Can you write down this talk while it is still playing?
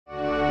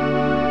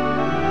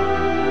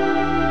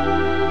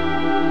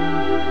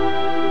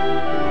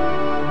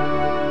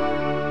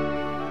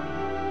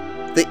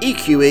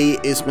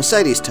EQE is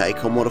Mercedes'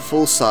 take on what a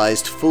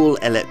full-sized,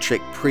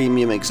 full-electric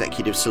premium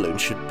executive saloon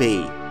should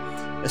be.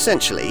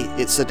 Essentially,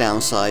 it's a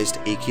downsized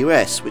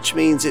EQS, which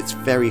means it's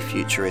very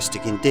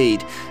futuristic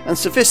indeed, and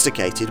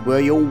sophisticated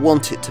where you'll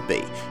want it to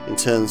be, in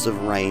terms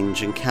of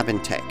range and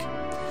cabin tech.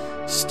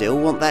 Still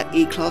want that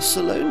E-Class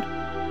saloon?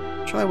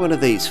 Try one of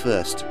these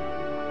first.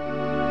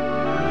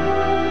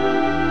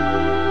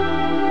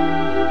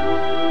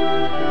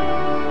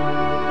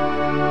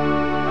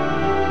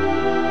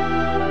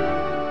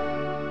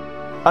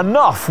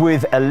 Enough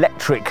with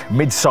electric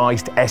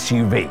mid-sized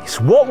SUVs.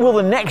 What will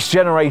the next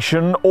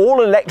generation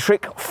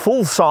all-electric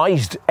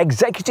full-sized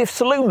executive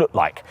saloon look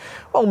like?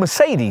 Well,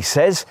 Mercedes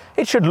says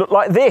it should look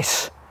like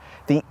this.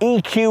 The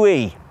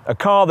EQE, a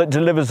car that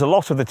delivers a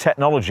lot of the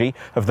technology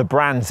of the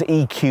brand's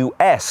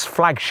EQS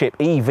flagship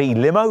EV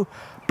limo,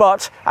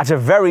 but at a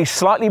very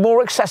slightly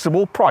more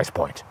accessible price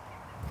point.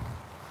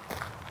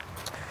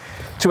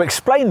 To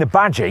explain the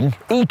badging,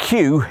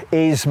 EQ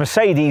is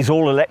Mercedes'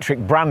 all-electric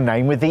brand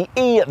name with the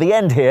E at the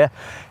end here,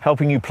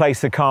 helping you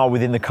place the car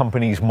within the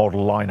company's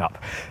model lineup.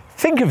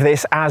 Think of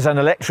this as an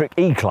electric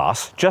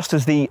E-Class, just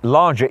as the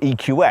larger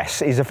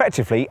EQS is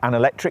effectively an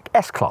electric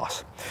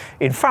S-Class.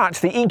 In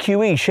fact, the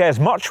EQE shares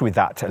much with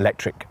that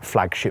electric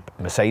flagship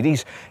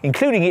Mercedes,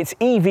 including its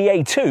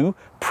EVA2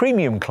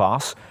 premium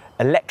class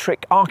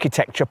electric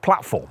architecture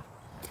platform.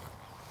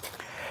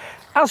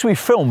 As we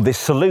filmed this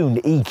saloon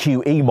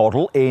EQE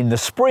model in the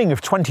spring of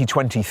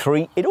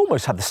 2023, it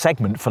almost had the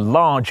segment for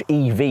large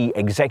EV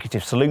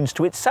executive saloons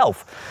to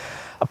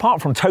itself.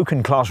 Apart from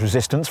token class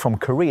resistance from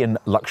Korean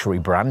luxury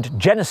brand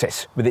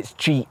Genesis with its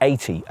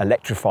G80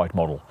 electrified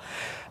model.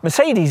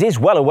 Mercedes is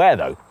well aware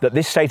though that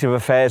this state of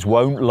affairs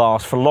won't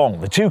last for long.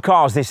 The two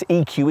cars this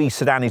EQE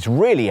sedan is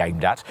really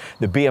aimed at,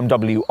 the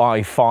BMW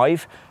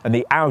i5 and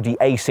the Audi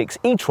A6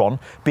 e-tron,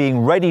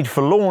 being readied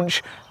for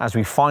launch as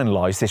we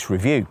finalise this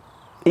review.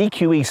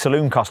 EQE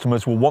saloon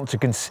customers will want to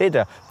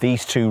consider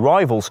these two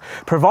rivals,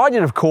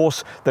 provided of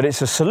course that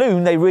it's a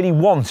saloon they really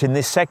want in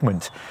this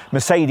segment.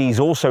 Mercedes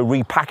also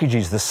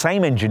repackages the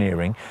same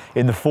engineering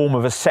in the form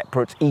of a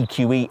separate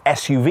EQE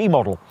SUV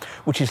model,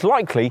 which is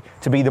likely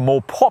to be the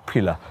more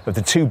popular of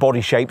the two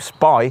body shapes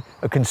by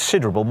a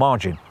considerable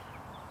margin.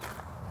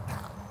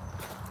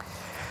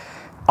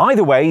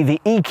 Either way,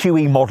 the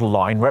EQE model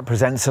line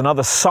represents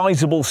another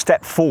sizable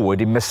step forward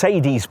in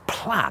Mercedes'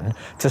 plan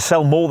to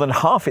sell more than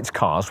half its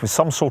cars with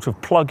some sort of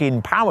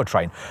plug-in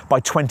powertrain by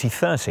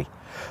 2030.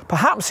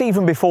 Perhaps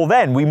even before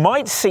then, we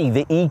might see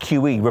the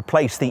EQE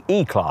replace the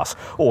E-Class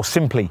or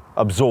simply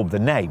absorb the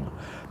name.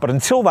 But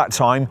until that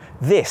time,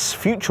 this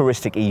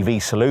futuristic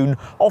EV saloon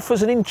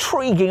offers an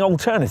intriguing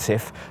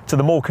alternative to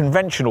the more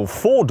conventional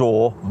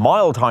four-door,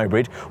 mild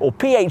hybrid or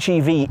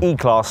PHEV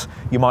E-Class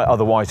you might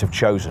otherwise have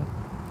chosen.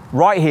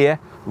 Right here,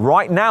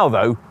 right now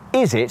though,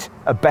 is it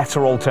a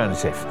better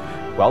alternative?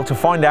 Well, to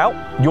find out,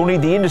 you'll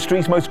need the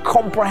industry's most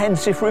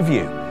comprehensive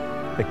review,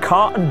 the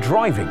car and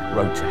driving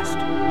road test.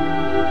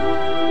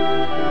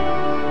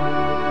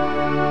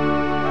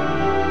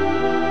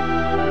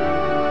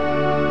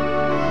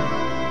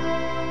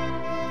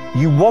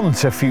 You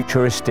want a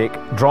futuristic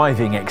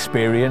driving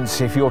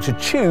experience if you're to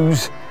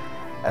choose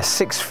a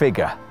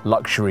six-figure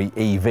luxury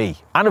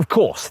EV. And of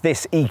course,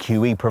 this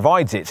EQE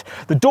provides it.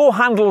 The door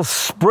handles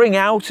spring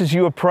out as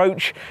you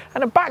approach,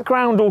 and a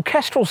background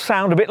orchestral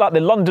sound a bit like the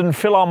London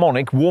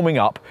Philharmonic warming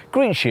up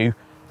greets you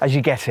as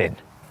you get in.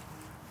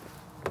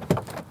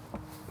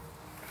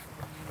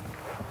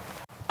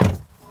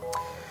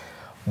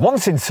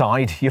 Once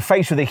inside, you're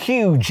faced with a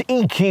huge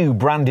EQ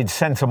branded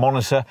centre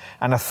monitor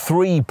and a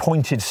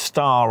three-pointed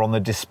star on the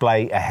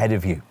display ahead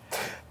of you.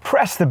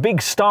 Press the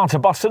big starter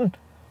button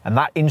and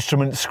that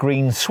instrument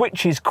screen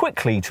switches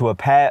quickly to a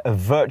pair of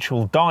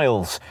virtual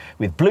dials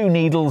with blue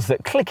needles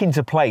that click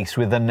into place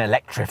with an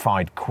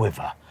electrified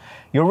quiver.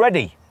 You're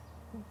ready,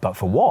 but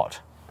for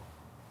what?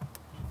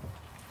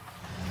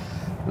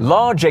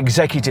 Large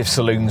executive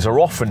saloons are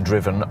often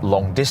driven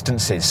long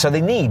distances, so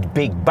they need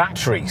big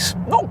batteries.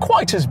 Not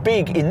quite as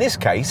big in this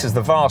case as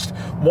the vast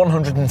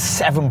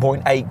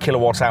 107.8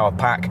 kilowatt-hour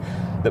pack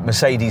that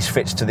Mercedes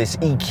fits to this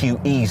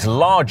EQE's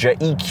larger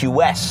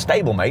EQS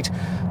stablemate,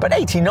 but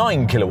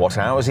 89 kilowatt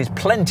hours is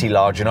plenty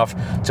large enough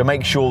to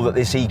make sure that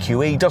this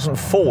EQE doesn't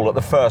fall at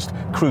the first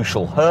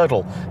crucial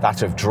hurdle,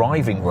 that of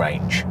driving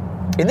range.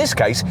 In this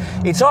case,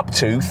 it's up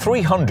to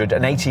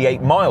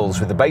 388 miles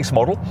with the base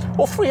model,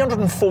 or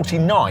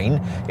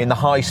 349 in the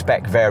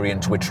high-spec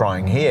variant we're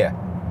trying here.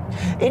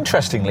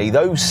 Interestingly,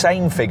 those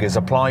same figures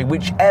apply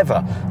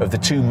whichever of the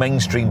two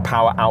mainstream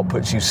power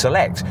outputs you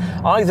select,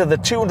 either the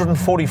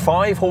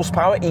 245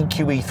 horsepower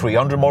EQE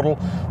 300 model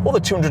or the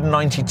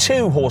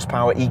 292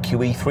 horsepower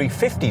EQE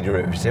 350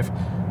 derivative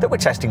that we're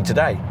testing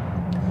today.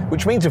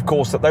 Which means, of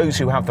course, that those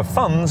who have the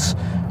funds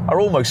are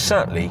almost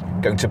certainly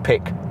going to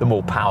pick the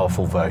more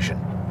powerful version.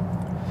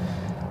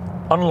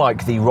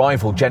 Unlike the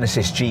rival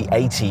Genesis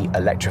G80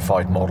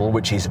 electrified model,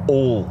 which is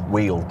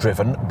all-wheel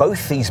driven,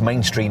 both these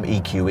mainstream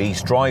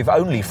EQEs drive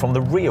only from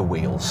the rear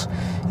wheels.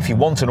 If you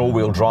want an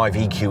all-wheel drive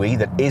EQE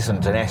that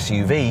isn't an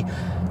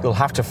SUV, you'll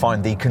have to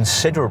find the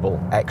considerable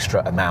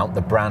extra amount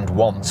the brand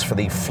wants for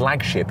the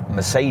flagship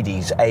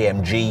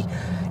Mercedes-AMG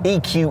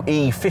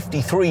EQE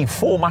 53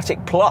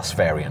 4MATIC+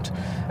 variant,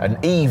 an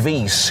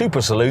EV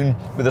super saloon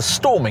with a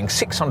storming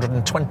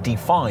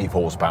 625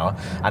 horsepower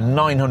and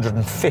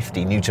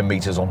 950 Newton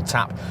meters on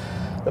tap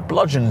that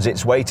bludgeons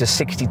its way to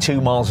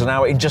 62 miles an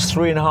hour in just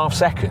 3.5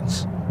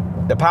 seconds.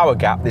 The power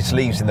gap this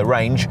leaves in the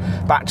range,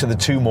 back to the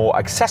two more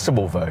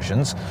accessible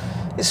versions,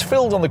 is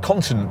filled on the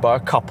continent by a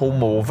couple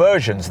more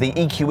versions, the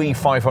EQE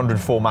 500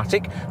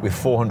 4MATIC with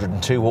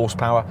 402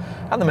 horsepower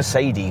and the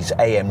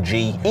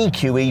Mercedes-AMG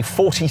EQE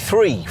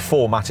 43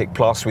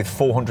 4MATIC+ with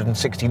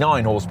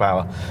 469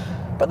 horsepower.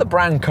 But the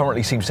brand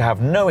currently seems to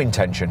have no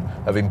intention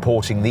of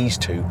importing these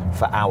two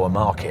for our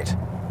market.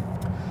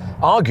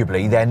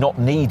 Arguably, they're not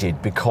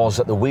needed because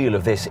at the wheel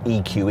of this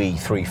EQE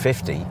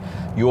 350,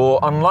 you're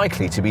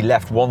unlikely to be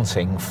left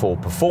wanting for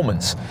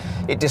performance.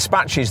 It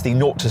dispatches the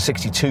 0 to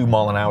 62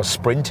 mile an hour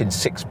sprint in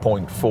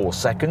 6.4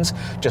 seconds,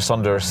 just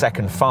under a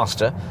second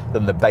faster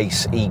than the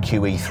base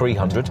EQE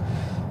 300.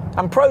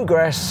 And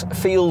progress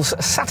feels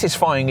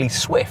satisfyingly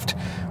swift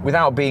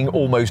without being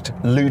almost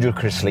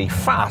ludicrously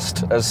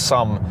fast as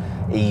some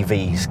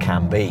EVs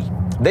can be.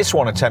 This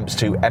one attempts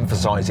to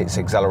emphasise its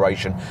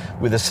acceleration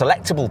with a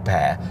selectable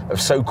pair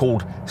of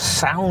so-called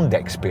sound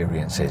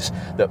experiences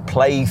that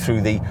play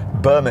through the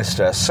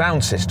𝗞𝗆𝘆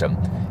sound system,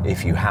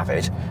 if you have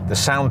it, the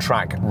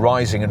soundtrack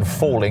rising and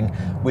falling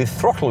with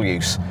throttle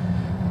use.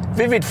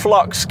 Vivid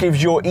Flux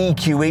gives your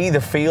EQE the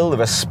feel of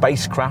a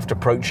spacecraft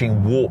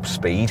approaching warp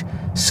speed.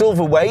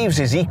 Silver Waves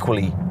is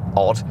equally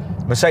odd.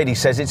 Mercedes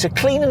says it's a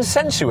clean and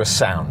sensuous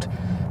sound,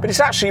 but it's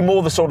actually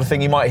more the sort of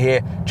thing you might hear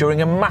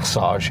during a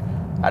massage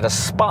at a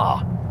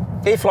spa.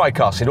 If, like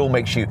us, it all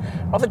makes you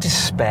rather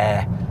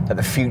despair at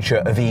the future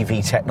of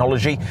EV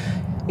technology,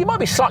 you might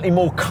be slightly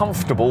more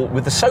comfortable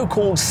with the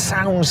so-called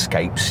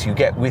soundscapes you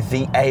get with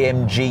the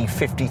AMG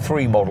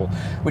 53 model,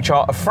 which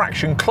are a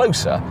fraction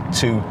closer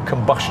to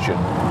combustion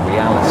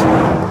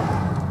reality.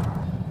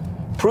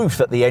 Proof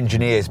that the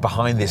engineers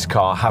behind this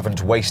car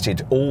haven't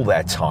wasted all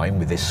their time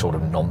with this sort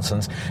of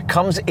nonsense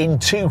comes in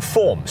two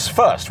forms.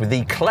 First, with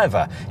the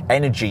clever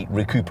energy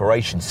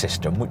recuperation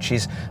system, which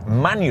is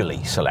manually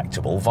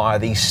selectable via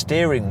the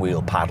steering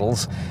wheel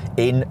paddles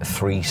in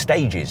 3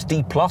 stages,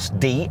 D+,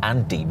 D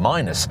and D-.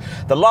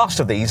 The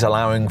last of these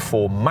allowing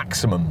for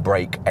maximum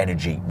brake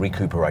energy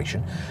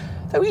recuperation,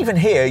 though even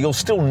here you'll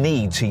still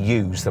need to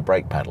use the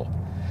brake pedal.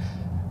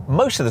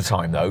 Most of the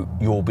time, though,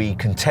 you'll be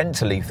content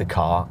to leave the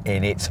car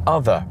in its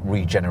other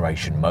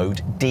regeneration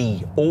mode,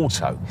 D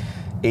Auto,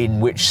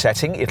 in which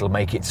setting it'll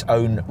make its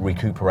own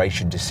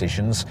recuperation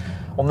decisions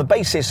on the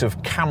basis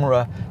of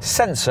camera,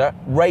 sensor,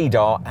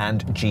 radar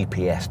and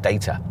GPS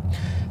data.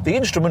 The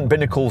instrument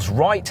binnacle's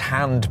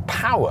right-hand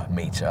power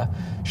meter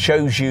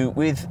shows you,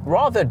 with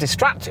rather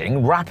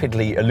distracting,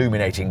 rapidly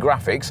illuminating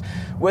graphics,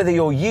 whether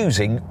you're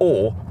using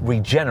or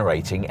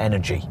regenerating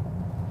energy.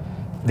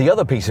 The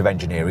other piece of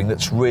engineering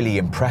that's really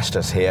impressed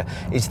us here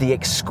is the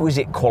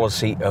exquisite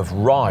quality of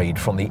ride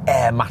from the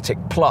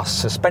𝗏𝗡matic+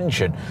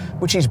 suspension,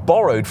 which is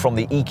borrowed from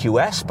the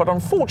EQS but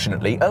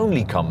unfortunately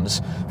only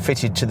comes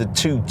fitted to the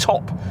 2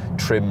 top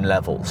trim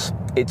levels.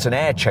 It's an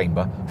air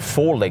chamber,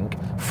 4-link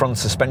front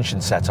suspension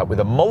setup with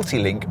a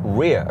multi-link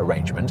rear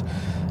arrangement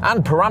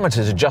and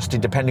parameters adjusted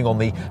depending on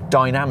the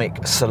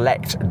dynamic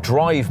select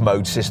drive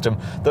mode system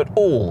that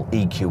all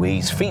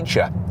EQEs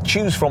feature.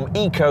 Choose from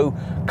Eco,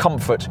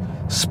 Comfort,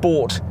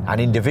 Sport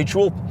and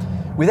Individual.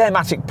 With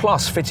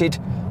𝗏𝗡matic+ fitted,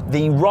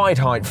 the ride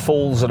height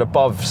falls at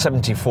above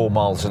 74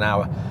 miles an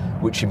hour,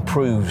 which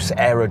improves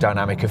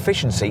aerodynamic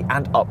efficiency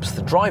and ups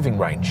the driving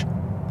range.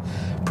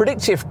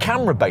 Predictive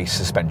camera-based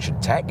suspension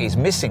tech is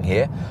missing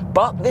here,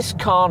 but this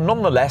car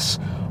nonetheless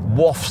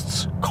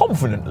wafts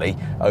confidently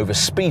over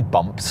speed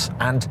bumps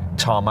and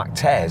tarmac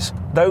tears,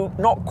 though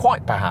not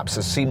quite perhaps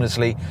as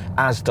seamlessly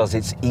as does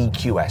its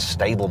EQS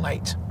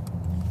stablemate.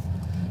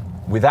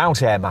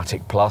 Without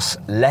𝗏𝗏matic+,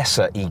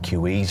 lesser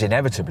EQEs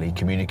inevitably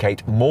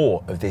communicate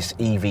more of this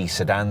EV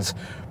sedan's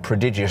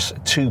prodigious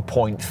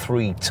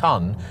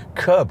 2.3-ton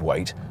curb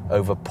weight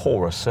over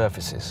poorer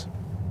surfaces.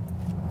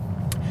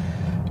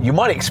 You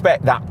might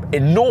expect that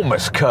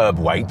enormous curb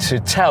weight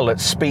to tell at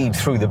speed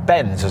through the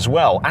bends as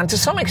well, and to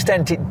some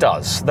extent it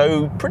does,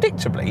 though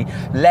predictably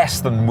less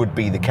than would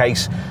be the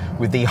case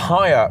with the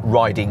higher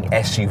riding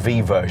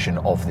SUV version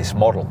of this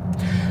model.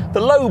 The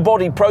low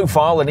body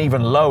profile and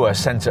even lower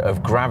centre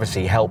of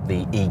gravity help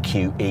the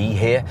EQE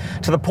here,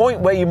 to the point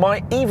where you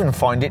might even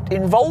find it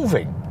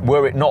involving,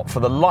 were it not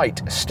for the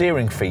light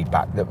steering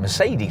feedback that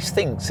Mercedes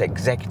thinks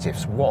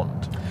executives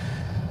want.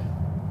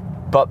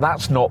 But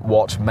that's not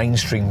what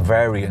mainstream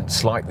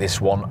variants like this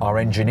one are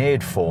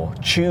engineered for.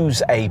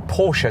 Choose a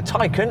Porsche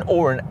Taycan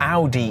or an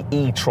Audi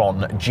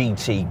e-tron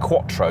GT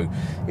Quattro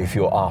if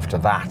you're after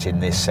that in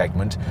this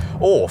segment,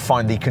 or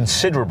find the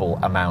considerable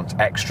amount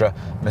extra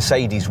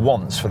Mercedes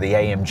wants for the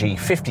AMG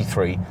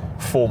 53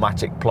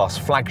 4MATIC+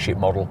 flagship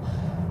model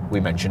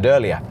we mentioned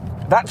earlier.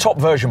 That top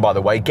version, by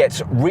the way,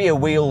 gets rear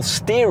wheel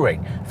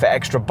steering for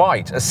extra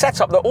bite, a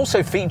setup that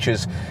also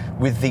features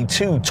with the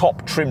 2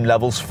 top trim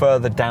levels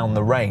further down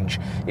the range.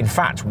 In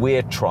fact,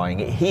 we're trying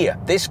it here.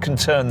 This can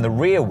turn the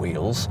rear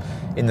wheels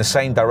in the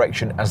same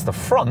direction as the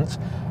front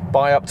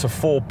by up to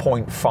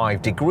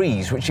 4.5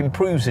 degrees, which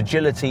improves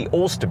agility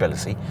or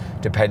stability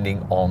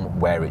depending on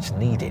where it's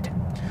needed.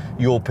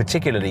 You'll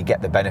particularly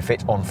get the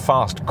benefit on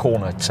fast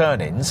corner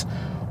turn-ins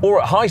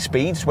or at high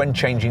speeds when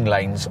changing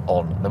lanes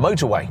on the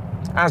motorway.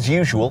 As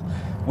usual,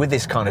 with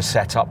this kind of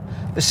setup,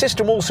 the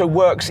system also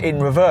works in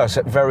reverse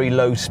at very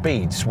low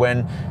speeds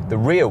when the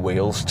rear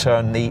wheels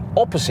turn the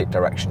opposite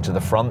direction to the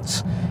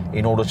fronts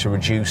in order to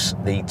reduce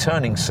the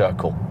turning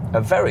circle,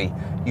 a very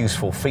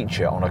useful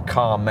feature on a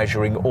car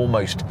measuring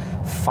almost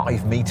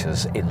 5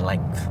 meters in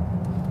length.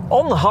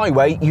 On the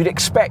highway, you'd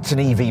expect an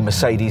EV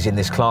Mercedes in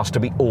this class to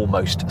be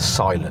almost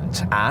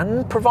silent,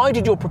 and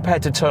provided you're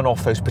prepared to turn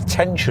off those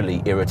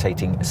potentially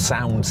irritating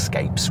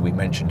soundscapes we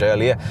mentioned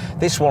earlier,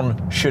 this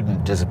one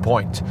shouldn't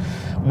disappoint.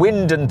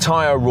 Wind and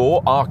tyre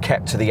roar are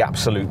kept to the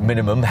absolute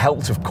minimum,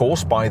 helped of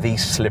course by the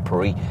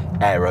slippery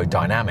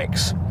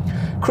aerodynamics.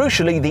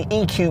 Crucially, the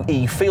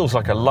EQE feels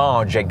like a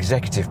large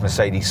executive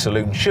Mercedes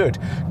saloon should.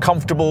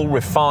 Comfortable,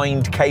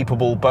 refined,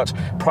 capable, but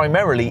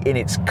primarily in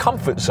its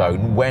comfort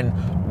zone when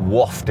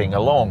wafting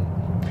along.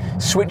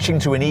 Switching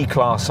to an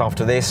E-Class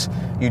after this,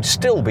 you'd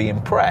still be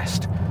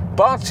impressed,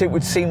 but it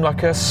would seem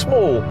like a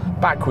small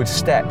backward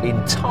step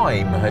in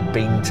time had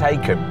been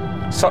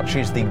taken. Such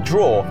is the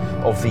draw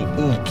of the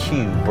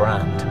EQ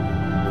brand.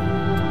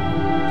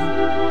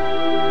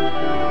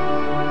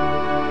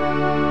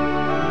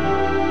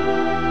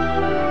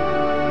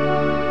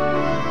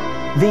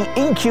 The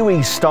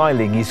EQE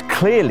styling is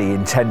clearly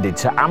intended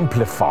to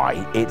amplify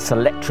its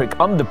electric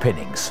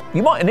underpinnings.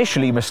 You might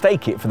initially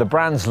mistake it for the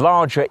brand's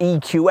larger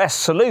EQS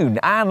saloon,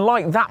 and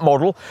like that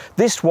model,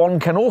 this one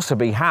can also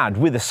be had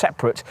with a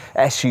separate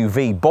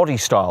SUV body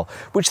style,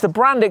 which the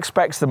brand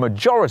expects the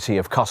majority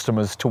of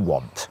customers to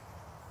want.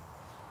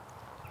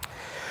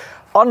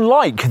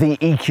 Unlike the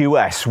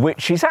EQS,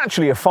 which is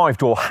actually a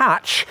 5-door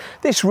hatch,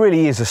 this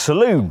really is a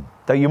saloon.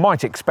 Though you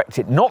might expect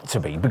it not to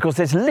be, because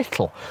there's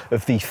little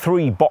of the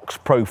 3-box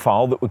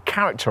profile that would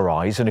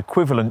characterise an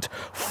equivalent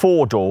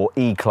 4-door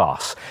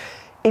E-Class.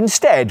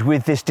 Instead,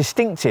 with this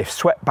distinctive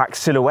swept-back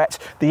silhouette,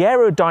 the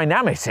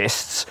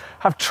aerodynamicists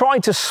have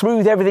tried to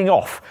smooth everything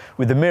off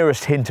with the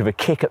merest hint of a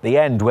kick at the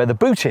end where the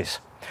boot is.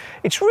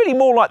 It's really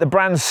more like the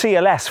brand's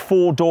CLS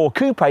 4-door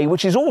coupe,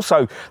 which is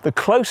also the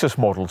closest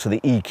model to the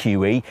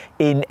EQE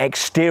in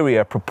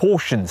exterior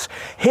proportions.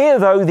 Here,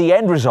 though, the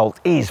end result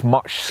is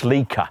much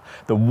sleeker.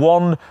 The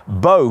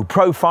𝗏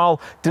profile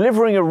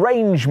delivering a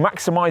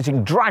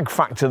range-maximising drag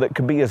factor that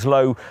can be as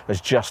low as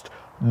just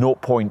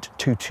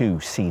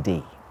 0.22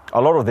 CD.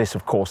 A lot of this,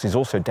 of course, is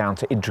also down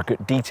to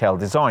intricate detail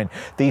design.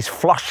 These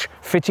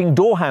flush-fitting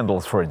door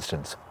handles, for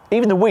instance.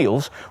 Even the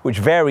wheels, which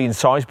vary in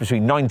size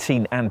between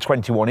 19 and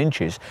 21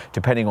 inches,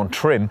 depending on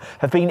trim,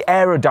 have been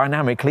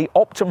aerodynamically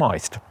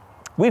optimised.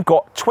 We've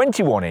got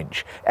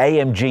 21-inch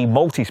AMG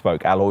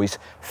multi-spoke alloys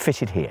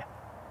fitted here.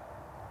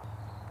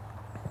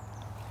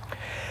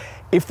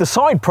 If the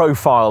side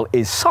profile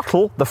is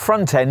subtle, the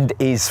front end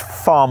is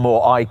far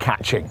more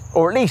eye-catching.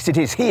 Or at least it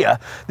is here,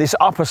 this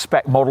upper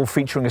spec model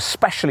featuring a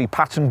specially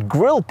patterned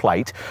grille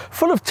plate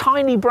full of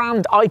tiny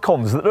brand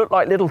icons that look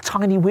like little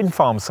tiny wind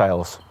farm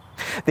sails.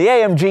 The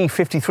AMG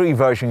 53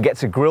 version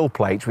gets a grille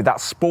plate with that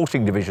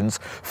sporting division's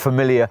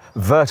familiar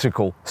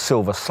vertical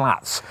silver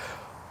slats.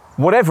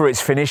 Whatever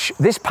its finish,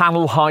 this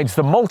panel hides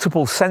the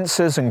multiple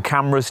sensors and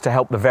cameras to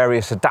help the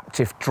various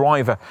adaptive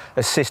driver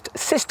assist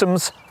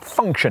systems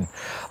function.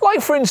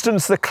 Like, for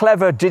instance, the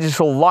clever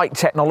digital light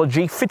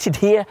technology fitted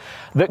here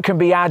that can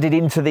be added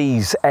into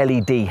these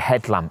LED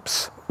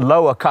headlamps.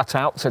 Lower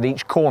cutouts at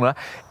each corner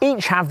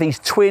each have these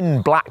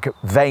twin black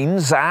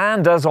vanes,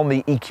 and as on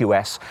the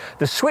EQS,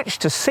 the switch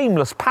to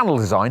seamless panel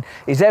design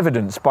is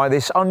evidenced by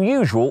this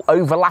unusual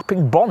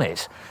overlapping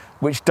bonnet,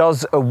 which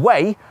does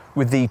away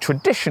with the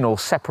traditional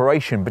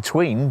separation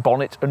between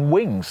bonnet and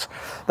wings.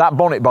 That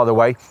bonnet, by the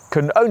way,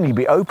 can only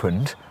be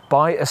opened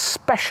by a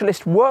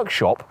specialist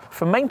workshop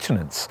for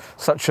maintenance,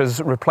 such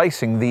as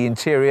replacing the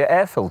interior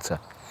air filter.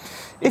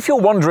 If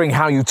you're wondering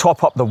how you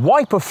top up the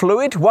wiper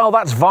fluid, well,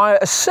 that's via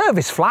a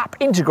service flap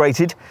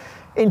integrated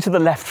into the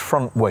left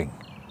front wing.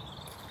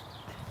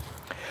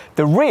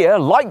 The rear,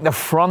 like the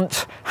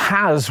front,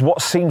 has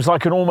what seems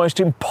like an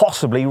almost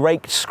impossibly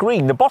raked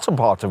screen, the bottom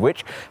part of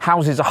which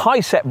houses a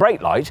high-set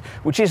brake light,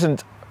 which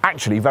isn't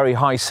actually very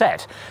high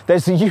set.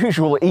 There's the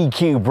usual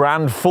EQ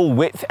brand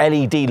full-width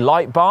LED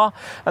light bar,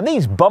 and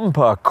these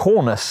bumper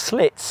corner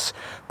slits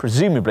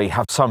presumably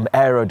have some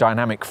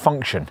aerodynamic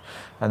function,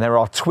 and there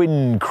are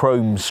twin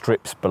chrome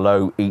strips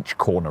below each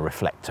corner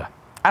reflector.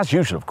 As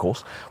usual, of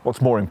course, what's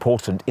more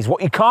important is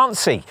what you can't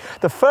see.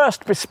 The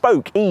first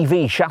bespoke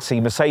EV chassis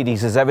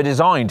Mercedes has ever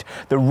designed,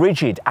 the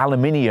rigid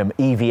aluminium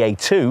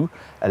EVA2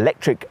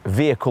 electric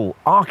vehicle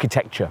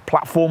architecture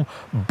platform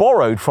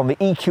borrowed from the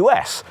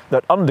EQS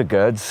that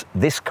undergirds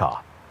this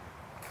car.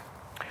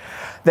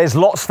 There's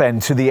lots then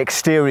to the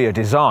exterior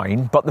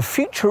design, but the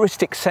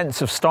futuristic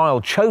sense of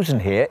style chosen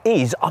here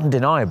is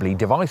undeniably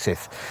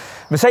divisive.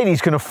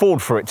 Mercedes can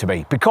afford for it to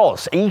be,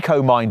 because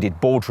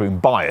eco-minded boardroom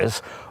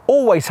buyers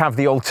always have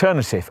the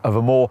alternative of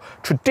a more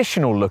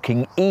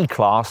traditional-looking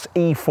E-Class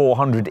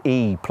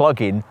E400e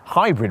plug-in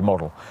hybrid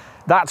model.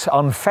 That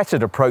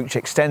unfettered approach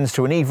extends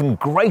to an even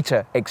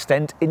greater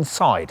extent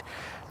inside.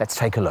 Let's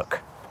take a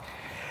look.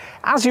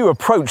 As you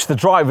approach the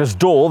driver's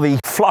door, the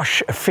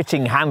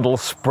flush-fitting handle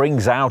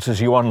springs out as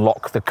you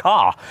unlock the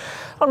car.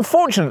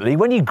 Unfortunately,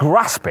 when you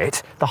grasp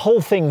it, the whole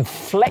thing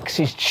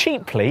flexes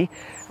cheaply,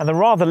 and the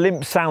rather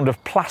limp sound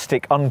of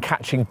plastic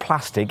uncatching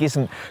plastic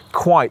isn't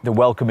quite the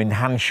welcoming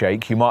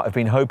handshake you might have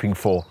been hoping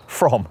for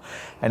from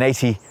an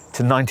 £80,000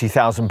 to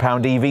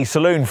 £90,000 EV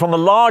saloon from the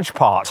large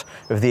part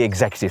of the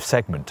executive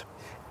segment.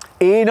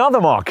 In other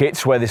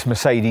markets where this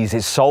Mercedes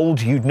is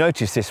sold, you'd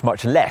notice this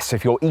much less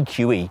if your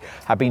EQE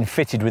had been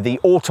fitted with the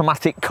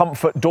automatic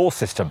comfort door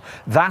system.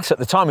 That, at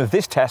the time of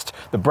this test,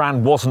 the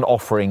brand wasn't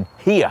offering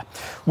here.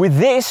 With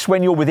this,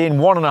 when you're within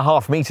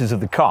 1.5 metres of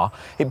the car,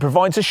 it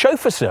provides a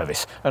chauffeur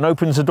service and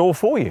opens the door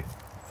for you.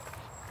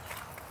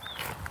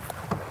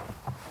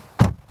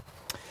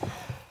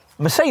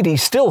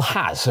 Mercedes still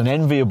has an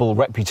enviable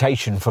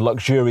reputation for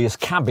luxurious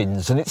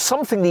cabins, and it's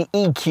something the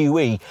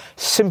EQE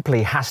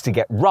simply has to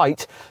get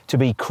right to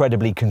be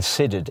credibly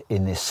considered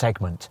in this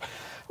segment.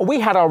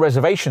 We had our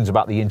reservations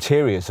about the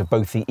interiors of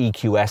both the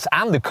EQS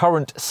and the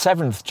current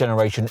 7th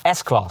generation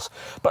S-Class,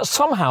 but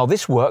somehow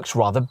this works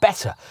rather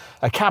better,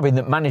 a cabin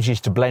that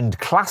manages to blend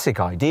classic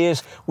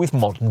ideas with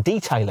modern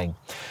detailing.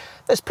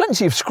 There's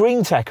plenty of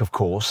screen tech, of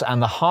course,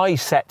 and the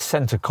high-set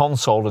centre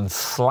console and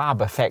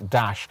slab effect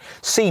dash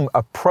seem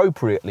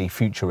appropriately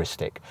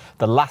futuristic,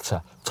 the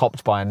latter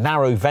topped by a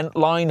narrow vent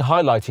line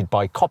highlighted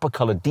by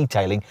copper-coloured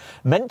detailing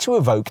meant to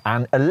evoke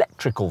an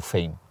electrical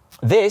theme.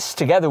 This,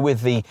 together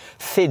with the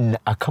thin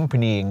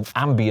accompanying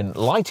ambient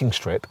lighting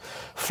strip,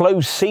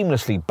 flows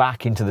seamlessly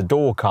back into the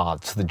door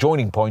cards, the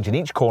joining point in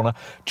each corner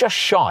just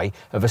shy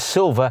of a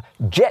silver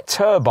jet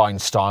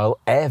turbine-style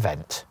air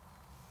vent.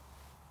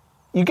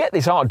 You get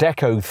this Art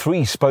Deco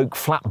 3-spoke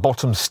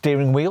flat-bottom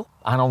steering wheel,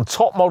 and on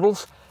top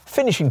models,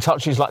 finishing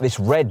touches like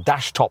this red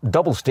dash-top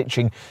double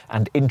stitching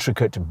and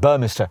intricate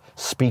𝗞𝗆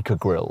speaker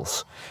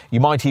grills. You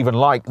might even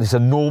like this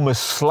enormous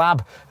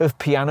slab of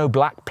piano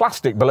black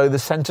plastic below the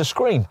centre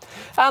screen.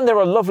 And there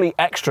are lovely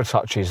extra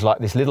touches like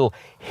this little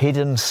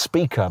hidden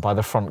speaker by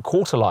the front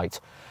quarter light.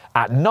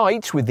 At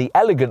night, with the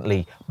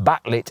elegantly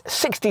backlit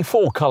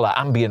 64-colour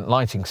ambient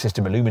lighting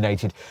system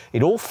illuminated,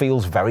 it all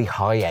feels very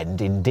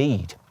high-end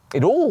indeed.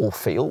 It all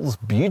feels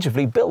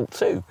beautifully built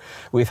too,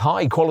 with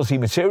high-quality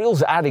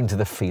materials adding to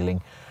the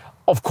feeling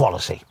of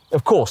quality.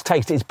 Of course,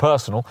 taste is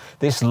personal.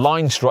 This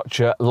line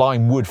structure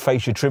lime wood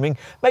fascia trimming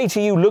may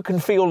to you look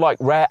and feel like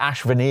rare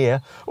ash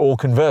veneer, or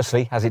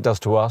conversely, as it does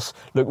to us,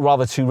 look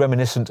rather too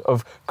reminiscent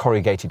of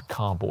corrugated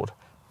cardboard.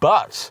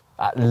 But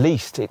at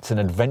least it's an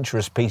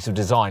adventurous piece of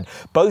design,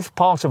 both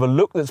part of a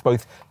look that's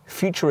both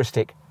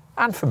futuristic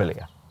and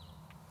familiar.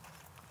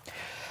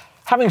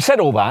 Having said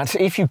all that,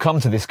 if you come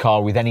to this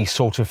car with any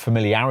sort of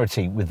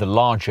familiarity with the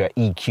larger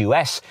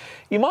EQS,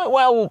 you might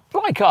well,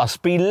 like us,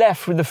 be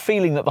left with the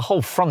feeling that the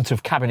whole front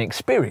of cabin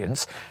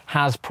experience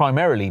has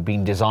primarily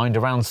been designed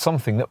around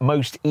something that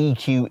most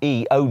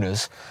EQE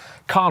owners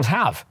can't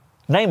have.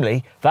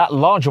 Namely, that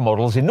larger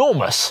model's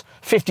enormous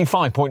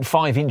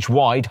 55.5-inch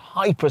wide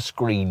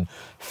hyperscreen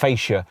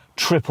fascia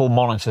triple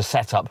monitor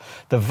setup,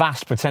 the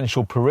vast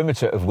potential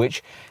perimeter of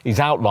which is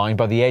outlined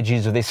by the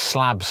edges of this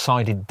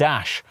slab-sided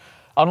dash.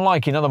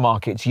 Unlike in other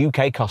markets,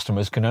 UK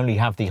customers can only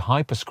have the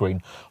hyperscreen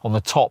on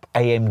the top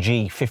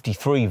AMG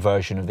 53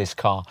 version of this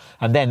car,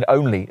 and then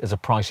only as a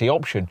pricey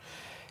option.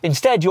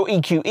 Instead, your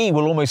EQE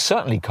will almost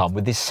certainly come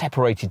with this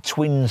separated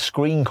twin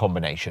screen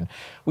combination,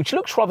 which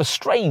looks rather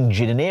strange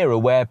in an era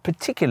where,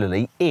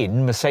 particularly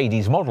in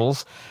Mercedes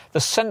models, the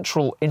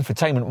central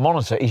infotainment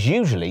monitor is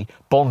usually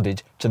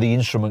bonded to the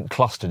instrument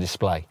cluster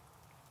display.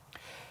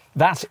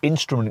 That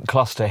instrument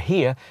cluster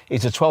here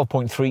is a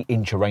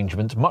 12.3-inch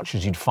arrangement, much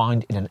as you'd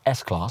find in an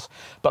S-Class,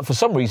 but for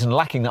some reason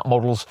lacking that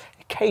model's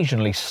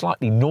occasionally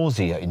slightly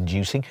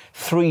nausea-inducing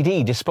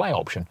 3D display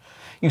option.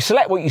 You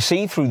select what you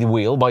see through the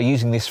wheel by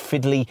using this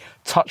fiddly,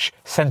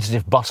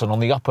 touch-sensitive button on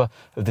the upper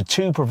of the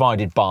two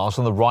provided bars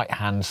on the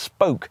right-hand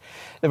spoke.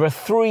 There are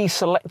 3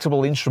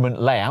 selectable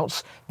instrument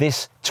layouts,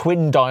 this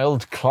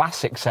twin-dialed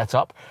classic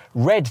setup,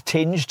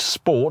 red-tinged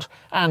sport,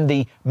 and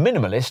the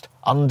minimalist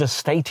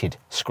understated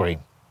screen.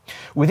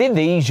 Within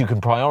these, you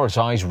can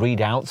prioritise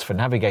readouts for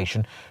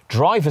navigation,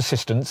 drive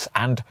assistance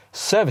and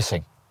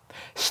servicing.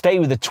 Stay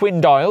with the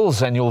twin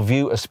dials and you'll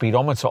view a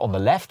speedometer on the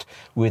left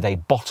with a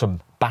bottom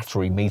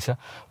battery meter,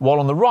 while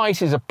on the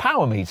right is a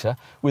power meter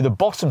with a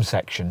bottom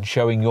section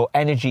showing your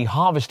energy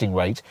harvesting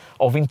rate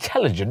of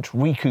intelligent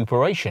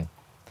recuperation.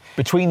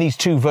 Between these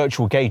two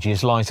virtual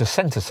gauges lies a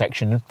centre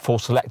section for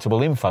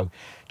selectable info.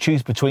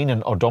 Choose between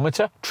an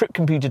odometer, trip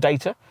computer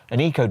data,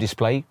 an eco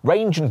display,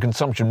 range and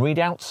consumption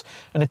readouts,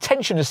 an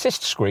attention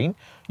assist screen,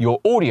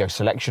 your audio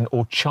selection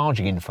or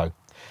charging info.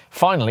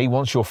 Finally,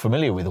 once you're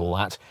familiar with all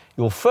that,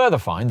 you'll further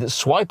find that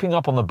swiping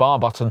up on the bar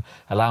button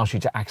allows you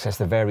to access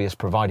the various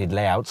provided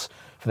layouts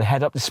for the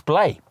head-up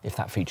display, if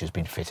that feature's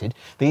been fitted,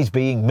 these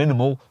being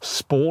minimal,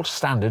 sport,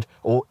 standard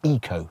or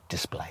eco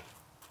display.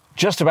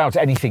 Just about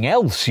anything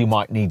else you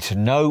might need to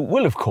know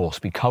will of course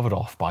be covered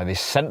off by this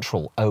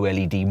central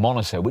OLED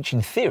monitor, which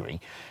in theory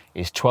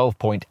is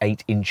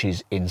 12.8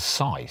 inches in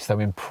size, though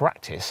in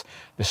practice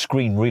the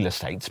screen real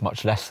estate's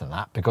much less than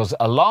that, because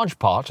a large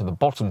part of the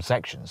bottom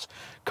section's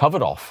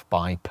covered off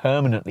by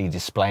permanently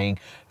displaying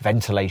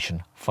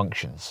ventilation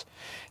functions.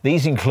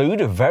 These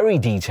include a very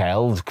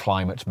detailed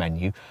climate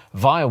menu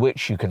via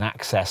which you can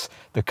access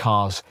the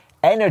car's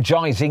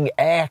Energizing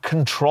Air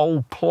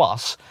Control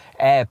Plus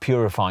air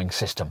purifying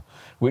system,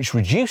 which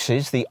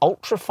reduces the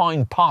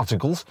ultrafine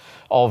particles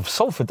of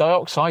sulfur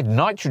dioxide,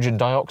 nitrogen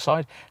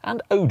dioxide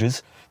and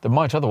odours that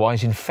might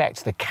otherwise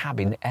infect the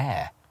cabin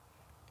air.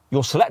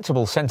 Your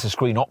selectable centre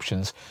screen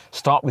options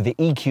start with the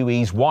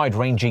EQE's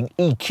wide-ranging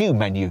EQ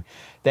menu.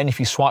 Then if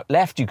you swipe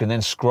left, you can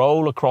then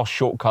scroll across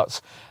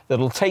shortcuts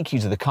that'll take you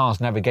to the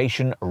car's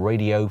navigation,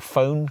 radio,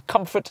 phone,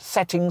 comfort,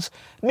 settings,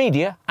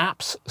 media,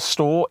 apps,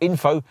 store,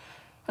 info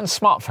and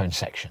smartphone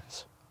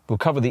sections. We'll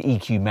cover the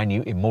EQ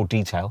menu in more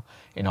detail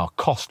in our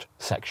cost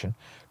section.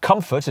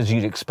 Comfort, as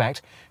you'd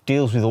expect,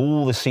 deals with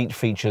all the seat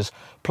features,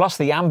 plus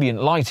the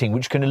ambient lighting,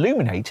 which can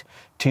illuminate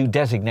to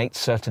designate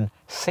certain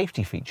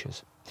safety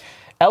features.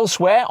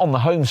 Elsewhere on the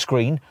home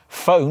screen,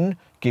 phone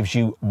gives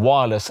you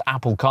wireless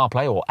Apple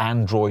CarPlay or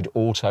Android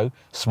Auto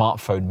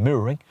smartphone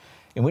mirroring,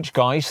 in which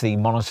guise the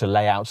monitor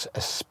layout's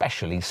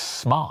especially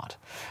smart,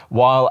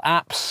 while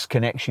apps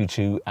connects you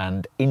to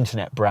an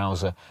internet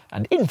browser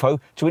and info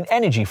to an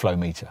energy flow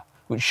meter,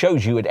 which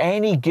shows you at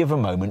any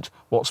given moment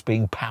what's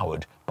being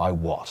powered by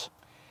what.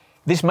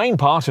 This main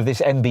part of this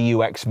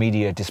MBUX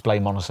media display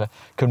monitor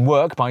can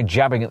work by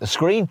jabbing at the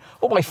screen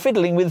or by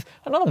fiddling with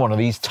another one of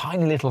these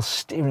tiny little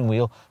steering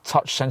wheel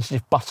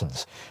touch-sensitive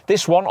buttons,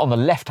 this one on the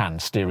left-hand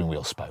steering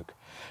wheel spoke.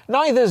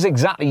 Neither's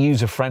exactly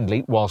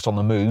user-friendly whilst on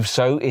the move,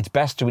 so it's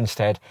best to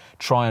instead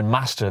try and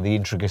master the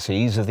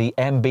intricacies of the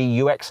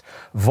MBUX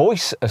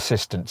voice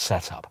assistant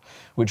setup,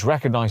 which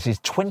recognises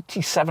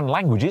 27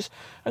 languages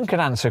and can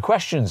answer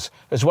questions,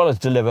 as well as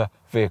deliver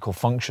vehicle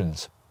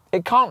functions.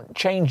 It can't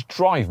change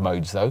drive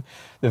modes though.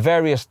 The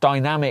various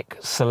dynamic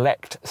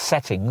select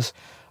settings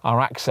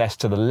are accessed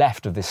to the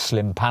left of this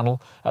slim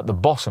panel at the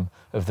bottom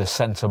of the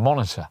centre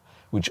monitor,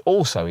 which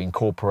also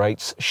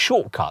incorporates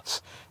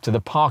shortcuts to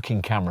the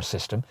parking camera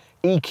system,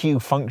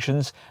 EQ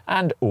functions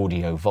and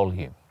audio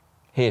volume.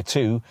 Here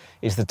too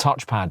is the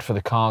touchpad for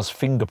the car's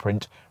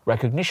fingerprint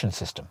recognition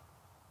system.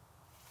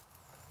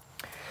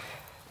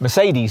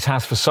 Mercedes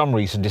has for some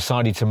reason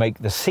decided to make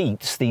the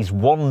seats these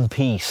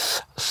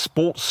one-piece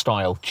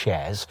sports-style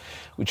chairs,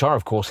 which are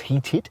of course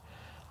heated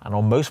and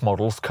on most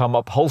models come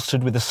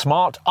upholstered with the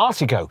smart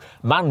𝗙cie𝗶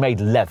man-made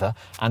leather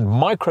and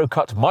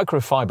micro-cut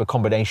microfiber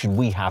combination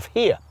we have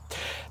here.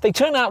 They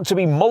turn out to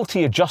be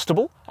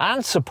multi-adjustable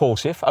and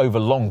supportive over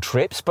long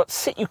trips, but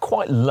sit you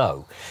quite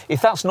low.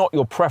 If that's not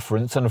your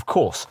preference, then of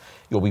course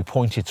you'll be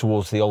pointed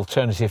towards the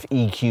alternative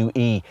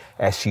EQE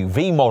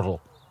SUV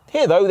model.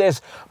 Here though,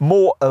 there's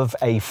more of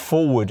a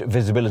forward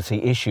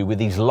visibility issue with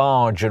these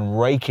large and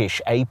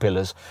rakish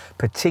A-pillars,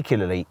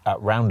 particularly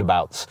at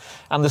roundabouts.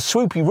 And the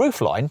swoopy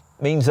roofline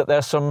means that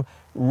there's some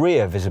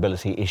rear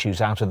visibility issues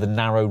out of the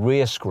narrow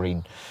rear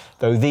screen,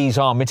 though these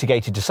are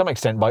mitigated to some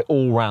extent by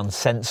all-round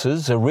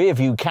sensors, a rear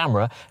view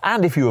camera,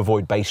 and if you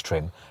avoid base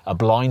trim, a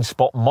blind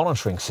spot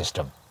monitoring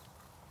system.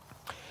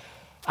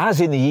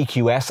 As in the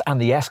EQS and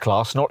the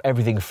S-Class, not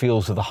everything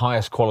feels of the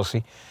highest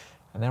quality,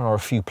 and there are a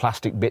few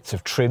plastic bits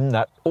of trim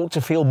that ought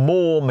to feel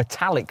more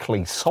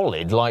metallically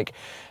solid, like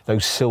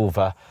those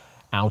silver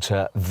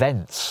outer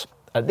vents.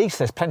 At least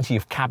there's plenty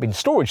of cabin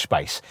storage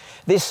space.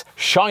 This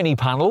shiny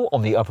panel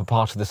on the upper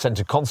part of the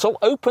centre console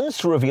opens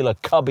to reveal a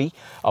cubby,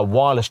 a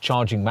wireless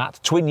charging mat,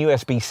 twin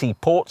USB-C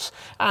ports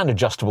and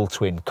adjustable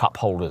twin cup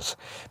holders.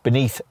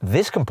 Beneath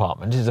this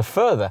compartment is a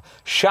further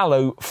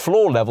shallow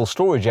floor-level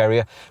storage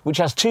area which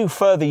has two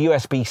further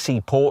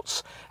USB-C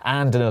ports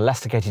and an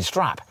elasticated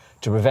strap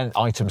to prevent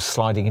items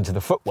sliding into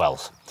the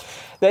footwells.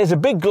 There's a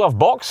big glove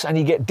box and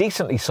you get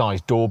decently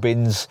sized door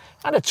bins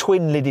and a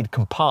twin-lidded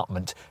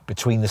compartment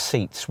between the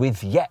seats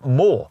with yet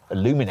more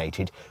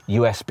illuminated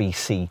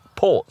USB-C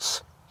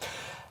ports.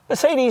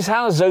 Mercedes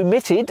has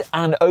omitted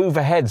an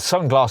overhead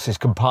sunglasses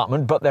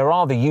compartment, but there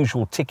are the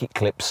usual ticket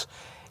clips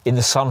in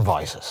the sun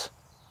visors.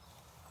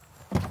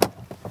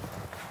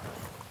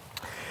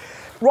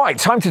 Right,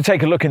 time to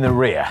take a look in the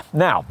rear.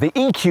 Now, the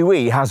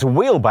EQE has a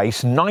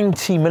wheelbase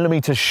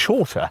 90mm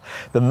shorter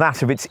than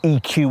that of its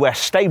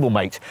EQS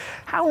stablemate.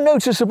 How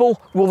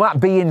noticeable will that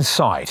be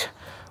inside?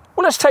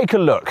 Well, let's take a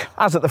look.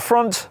 As at the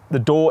front, the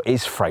door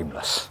is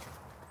frameless.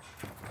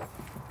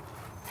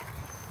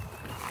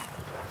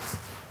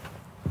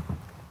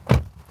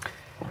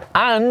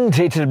 And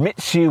it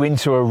admits you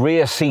into a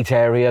rear seat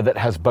area that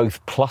has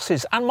both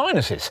pluses and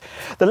minuses.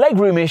 The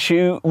legroom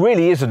issue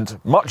really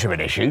isn't much of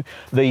an issue.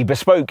 The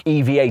bespoke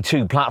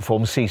EVA2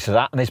 platform sees to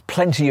that, and there's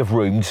plenty of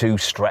room to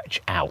stretch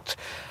out.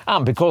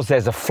 And because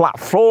there's a flat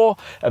floor,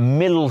 a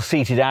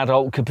middle-seated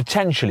adult could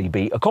potentially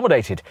be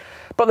accommodated.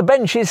 But the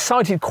bench is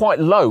sited quite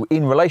low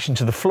in relation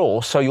to the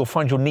floor, so you'll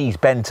find your knees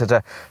bent at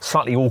a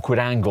slightly awkward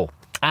angle.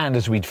 And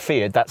as we'd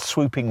feared, that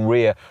swooping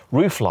rear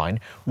roofline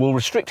will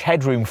restrict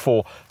headroom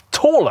for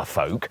taller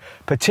folk,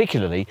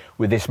 particularly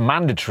with this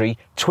mandatory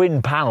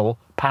twin-panel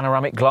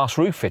panoramic glass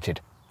roof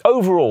fitted.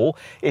 Overall,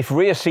 if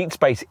rear seat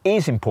space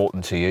is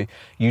important to you,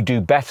 you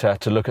do better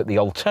to look at the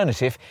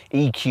alternative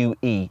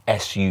EQE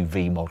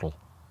SUV model.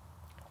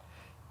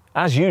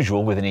 As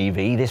usual with an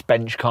EV, this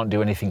bench can't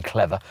do anything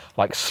clever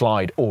like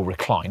slide or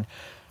recline,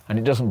 and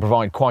it doesn't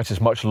provide quite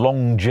as much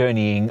long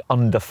journeying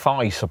under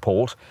thigh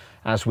support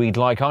as we'd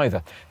like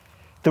either.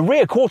 The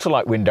rear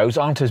quarter-light windows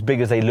aren't as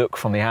big as they look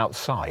from the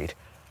outside,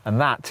 and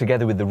that,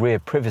 together with the rear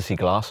privacy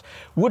glass,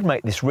 would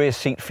make this rear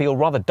seat feel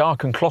rather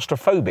dark and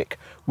claustrophobic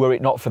were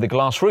it not for the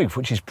glass roof,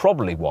 which is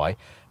probably why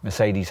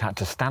Mercedes had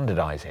to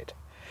standardise it.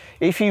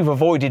 If you've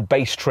avoided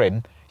base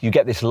trim, you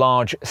get this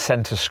large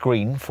centre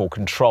screen for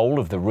control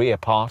of the rear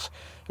part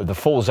of the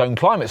 4-zone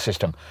climate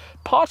system,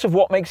 part of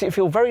what makes it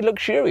feel very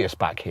luxurious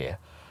back here,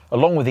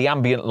 along with the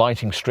ambient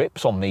lighting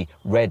strips on the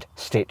red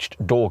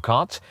stitched door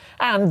cards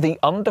and the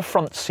under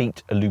front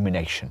seat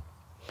illumination.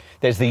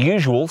 There's the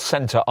usual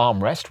centre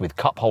armrest with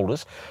cup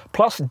holders,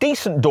 plus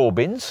decent door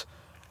bins,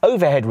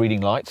 overhead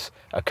reading lights,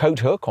 a coat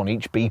hook on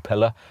each B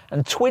pillar,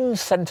 and twin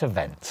centre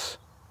vents.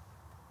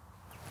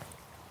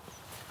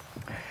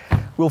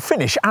 We'll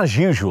finish, as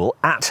usual,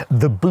 at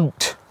the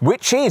boot,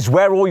 which is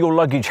where all your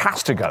luggage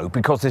has to go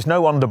because there's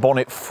no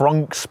underbonnet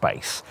frunk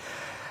space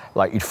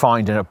like you'd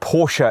find in a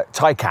Porsche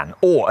Taycan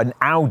or an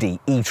Audi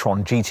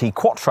e-tron GT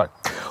Quattro.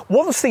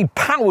 Once the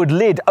powered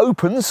lid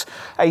opens,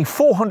 a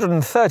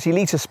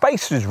 430-litre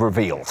space is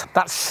revealed.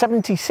 That's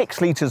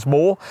 76 litres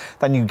more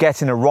than you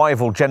get in a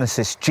rival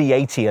Genesis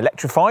G80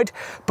 electrified.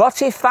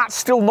 But if that's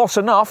still not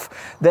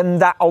enough, then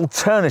that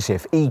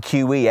alternative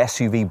EQE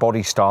SUV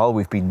body style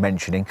we've been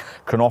mentioning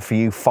can offer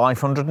you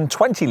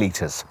 520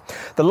 litres.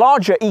 The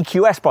larger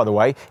EQS, by the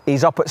way,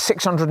 is up at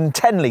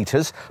 610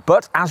 litres,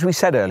 but as we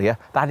said earlier,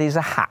 that is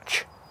a hatch.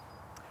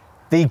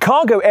 The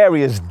cargo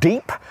area is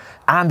deep,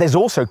 and there's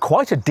also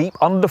quite a deep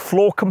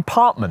underfloor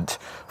compartment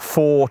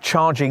for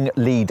charging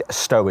lead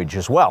stowage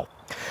as well.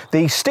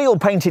 The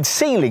steel-painted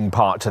ceiling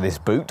part to this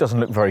boot doesn't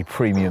look very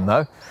premium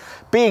though.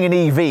 Being an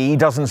EV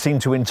doesn't seem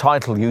to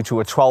entitle you to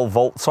a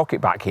 12-volt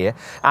socket back here,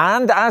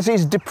 and as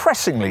is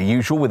depressingly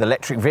usual with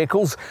electric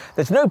vehicles,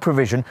 there's no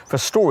provision for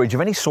storage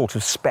of any sort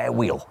of spare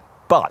wheel.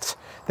 But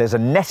there's a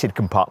netted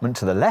compartment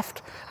to the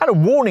left, and a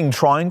warning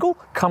triangle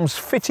comes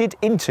fitted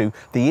into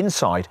the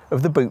inside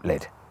of the boot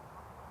lid.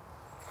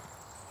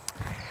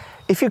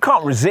 If you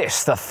can't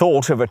resist the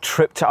thought of a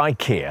trip to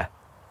IKEA,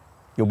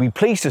 you'll be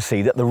pleased to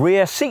see that the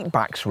rear seat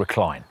backs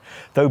recline,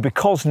 though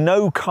because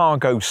no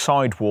cargo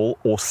sidewall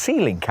or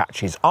ceiling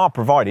catches are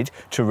provided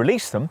to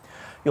release them,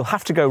 you'll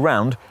have to go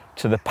round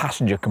to the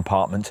passenger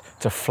compartment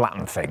to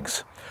flatten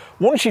things.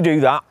 Once you do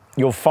that,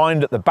 you'll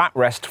find that the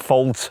backrest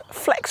folds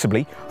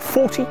flexibly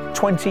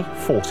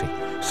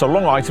 40-20-40, so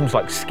long items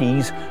like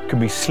skis can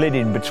be slid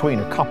in between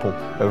a couple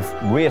of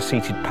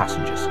rear-seated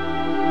passengers.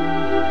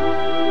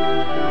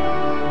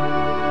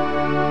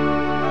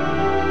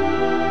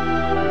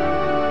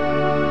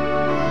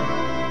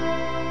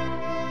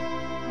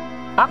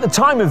 At the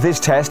time of this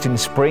test in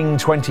spring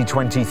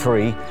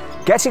 2023,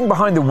 getting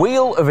behind the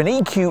wheel of an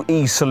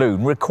EQE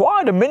saloon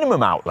required a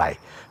minimum outlay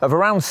of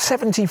around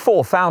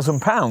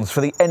 £74,000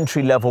 for the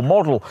entry-level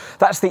model.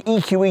 That's the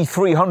EQE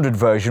 300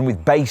 version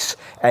with base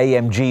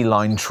AMG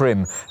line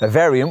trim, a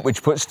variant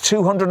which puts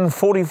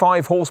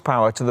 245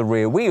 horsepower to the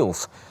rear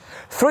wheels.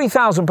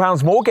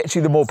 £3,000 more gets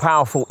you the more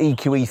powerful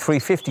EQE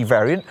 350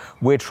 variant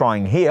we're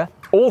trying here,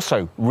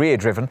 also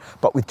rear-driven,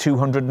 but with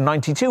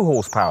 292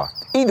 horsepower.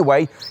 Either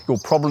way, you'll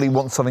probably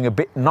want something a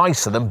bit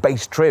nicer than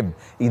base trim,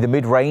 either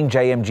mid-range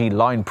AMG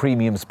line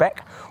premium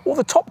spec, or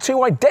the top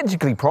two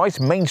identically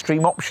priced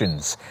mainstream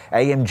options,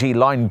 AMG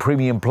line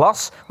premium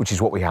plus, which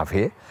is what we have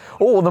here,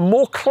 or the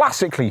more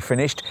classically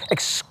finished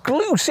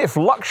exclusive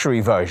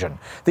luxury version.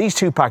 These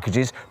two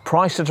packages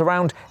priced at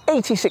around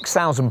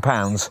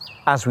 £86,000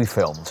 as we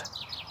filmed.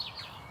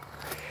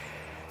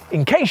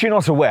 In case you're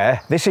not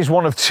aware, this is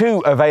one of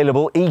two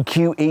available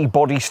EQE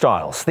body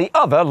styles. The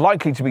other,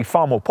 likely to be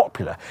far more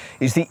popular,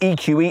 is the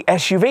EQE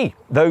SUV,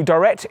 though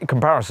direct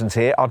comparisons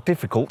here are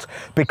difficult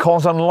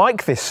because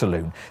unlike this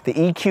saloon, the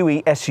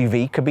EQE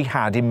SUV can be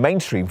had in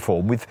mainstream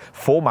form with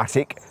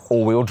 4MATIC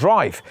all-wheel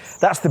drive.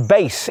 That's the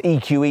base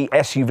EQE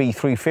SUV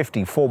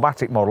 350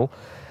 4MATIC model,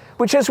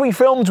 which as we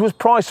filmed was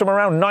priced from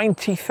around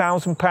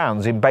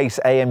 £90,000 in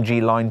base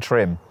AMG line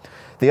trim.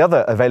 The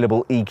other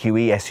available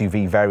EQE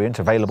SUV variant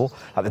available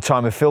at the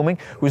time of filming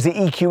was the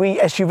EQE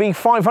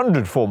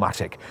𝗣cie𝗶𝘁𝘀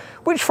 4MATIC,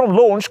 which from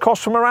launch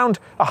cost from around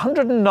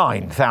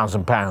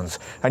 £109,000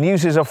 and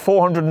uses a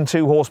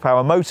 402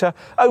 horsepower motor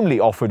only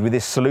offered with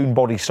this saloon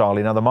body style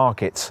in other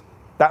markets.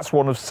 That's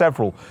one of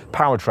several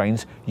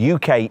powertrains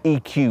UK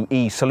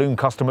EQE saloon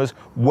customers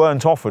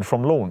weren't offered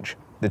from launch.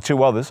 The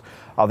two others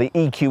are the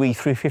EQE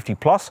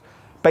 350+,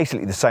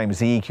 basically the same as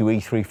the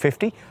EQE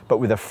 350, but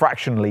with a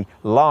fractionally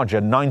larger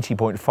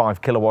 90.5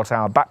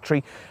 kWh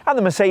battery, and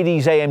the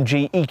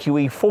Mercedes-AMG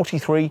EQE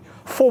 43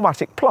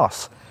 4MATIC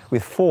Plus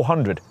with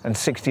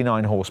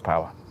 469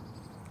 horsepower.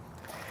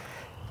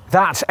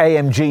 That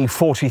AMG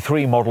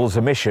 43 model's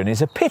omission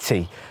is a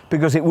pity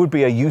because it would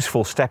be a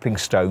useful stepping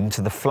stone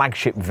to the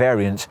flagship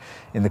variant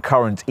in the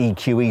current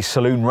EQE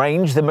saloon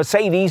range, the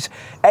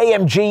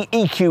Mercedes-AMG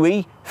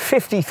EQE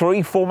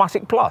 53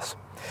 4MATIC Plus.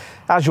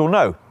 As you'll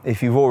know,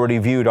 if you've already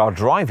viewed our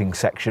driving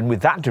section with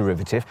that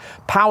derivative,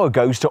 power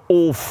goes to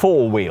all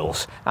four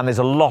wheels, and there's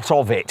a lot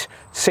of it.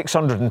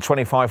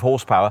 625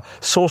 horsepower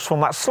sourced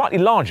from that slightly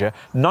larger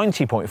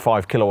 90.5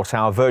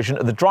 kWh version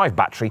of the drive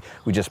battery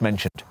we just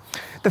mentioned.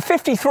 The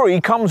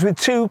 53 comes with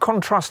two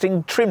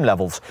contrasting trim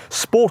levels,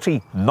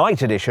 Sporty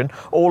Night Edition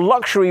or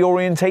Luxury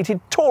Orientated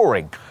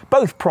Touring,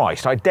 both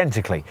priced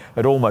identically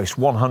at almost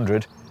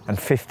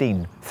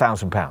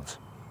 £115,000.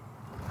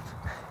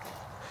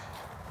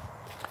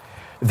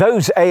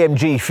 Those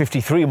AMG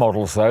 53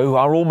 models, though,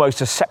 are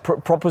almost a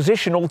separate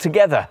proposition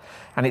altogether,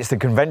 and it's the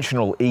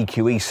conventional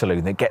EQE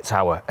saloon that gets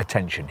our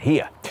attention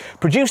here.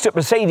 Produced at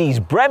Mercedes'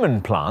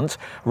 Bremen plant,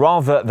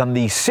 rather than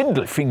the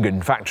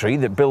Sindelfingen factory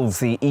that builds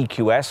the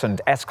EQS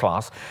and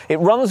S-Class, it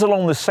runs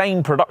along the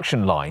same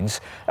production lines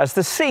as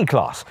the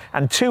C-Class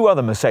and two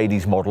other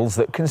Mercedes models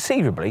that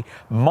conceivably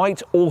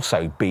might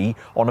also be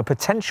on a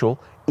potential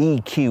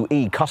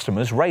EQE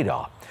customer's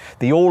radar.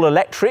 The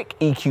all-electric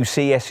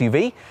EQC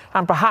SUV,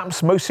 and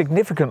perhaps most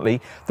significantly,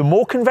 the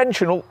more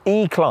conventional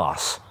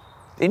E-Class.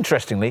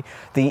 Interestingly,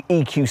 the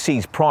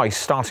EQC's price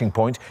starting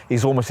point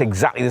is almost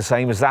exactly the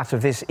same as that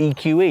of this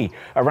EQE,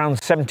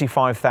 around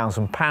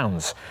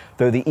 £75,000,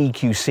 though the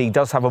EQC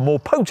does have a more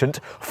potent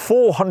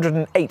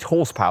 408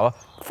 horsepower,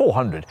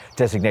 400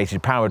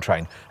 designated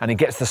powertrain, and it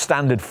gets the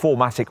standard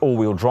 4MATIC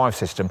all-wheel drive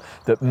system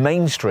that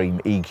mainstream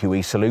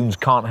EQE saloons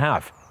can't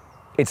have.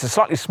 It's a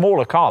slightly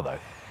smaller car though.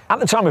 At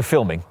the time of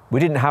filming,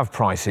 we didn't have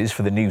prices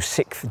for the new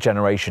 6th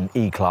generation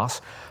E-Class,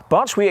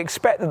 but we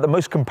expect that the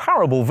most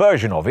comparable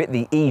version of it,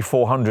 the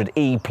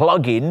E400e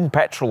plug-in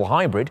petrol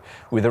hybrid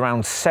with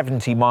around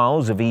 70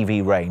 miles of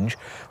EV range,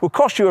 will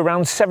cost you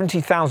around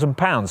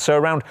 £70,000, so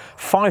around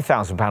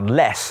 £5,000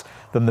 less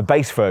than the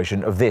base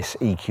version of this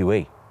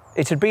EQE.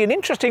 It'd be an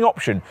interesting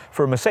option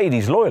for a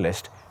Mercedes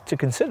loyalist to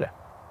consider.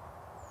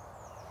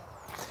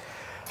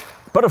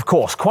 But of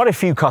course, quite a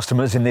few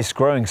customers in this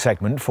growing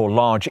segment for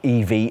large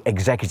EV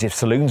executive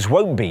saloons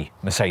won't be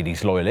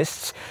Mercedes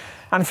loyalists.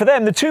 And for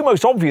them, the two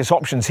most obvious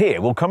options here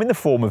will come in the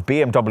form of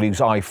BMW's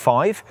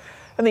i5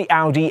 and the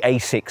Audi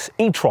A6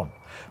 e-tron.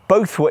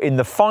 Both were in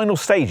the final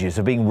stages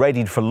of being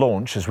readied for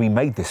launch as we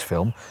made this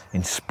film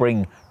in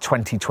spring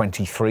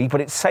 2023,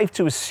 but it's safe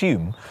to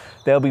assume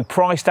they'll be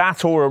priced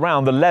at or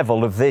around the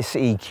level of this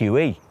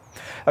EQE.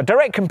 A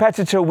direct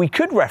competitor we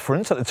could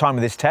reference at the time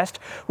of this test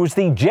was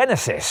the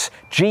Genesis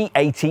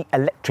G80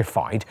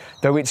 electrified,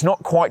 though it's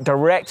not quite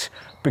direct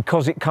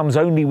because it comes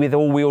only with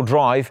all-wheel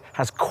drive,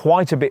 has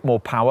quite a bit more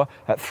power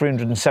at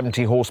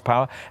 370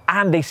 horsepower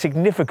and a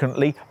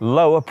significantly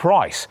lower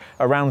price,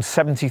 around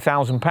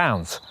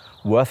 £70,000.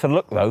 Worth a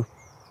look though.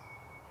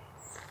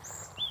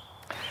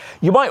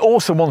 You might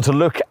also want to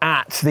look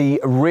at the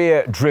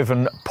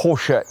rear-driven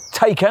Porsche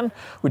Taycan,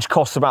 which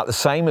costs about the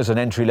same as an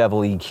entry-level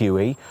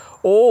EQE,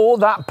 or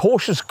that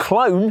Porsche's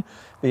clone,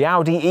 the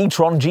Audi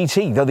e-tron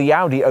GT, though the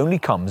Audi only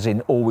comes in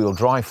all-wheel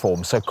drive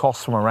form, so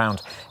costs from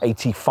around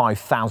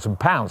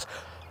 £85,000.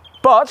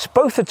 But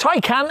both the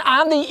Taycan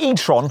and the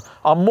e-tron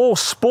are more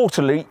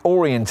sportily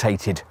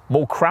orientated,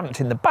 more cramped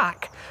in the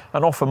back,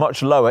 and offer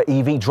much lower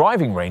EV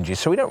driving ranges,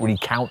 so we don't really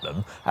count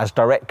them as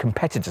direct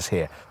competitors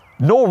here.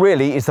 Nor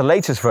really is the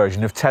latest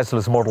version of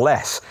Tesla's Model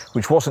S,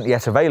 which wasn't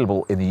yet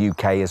available in the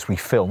UK as we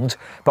filmed,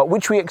 but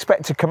which we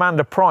expect to command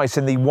a price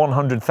in the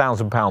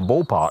 £100,000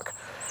 ballpark.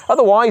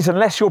 Otherwise,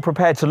 unless you're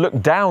prepared to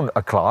look down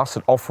a class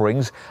at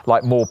offerings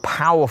like more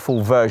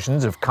powerful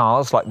versions of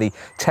cars like the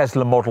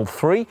Tesla Model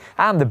 3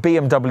 and the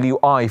BMW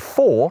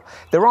i4,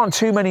 there aren't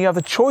too many other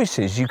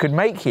choices you could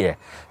make here,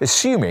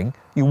 assuming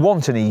you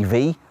want an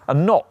EV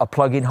and not a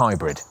plug-in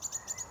hybrid.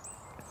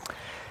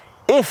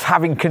 If,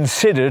 having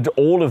considered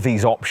all of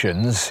these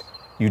options,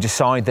 you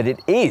decide that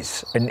it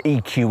is an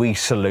EQE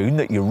saloon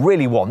that you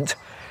really want,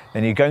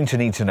 then you're going to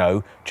need to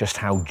know just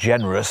how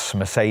generous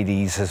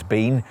Mercedes has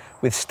been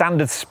with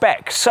standard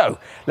specs. So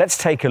let's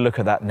take a look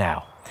at that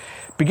now.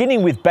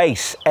 Beginning with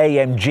base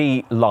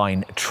AMG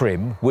line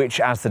trim, which,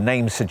 as the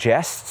name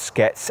suggests,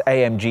 gets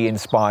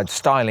AMG-inspired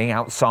styling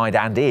outside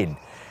and in.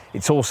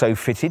 It's also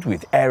fitted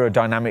with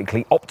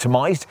aerodynamically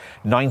optimised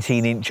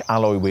 19-inch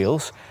alloy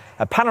wheels,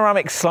 a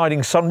panoramic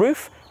sliding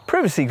sunroof,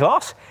 privacy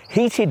glass,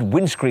 heated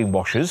windscreen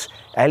washers,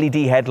 LED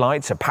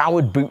headlights, a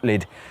powered boot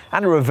lid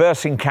and a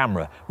reversing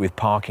camera with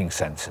parking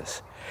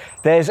sensors.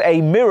 There's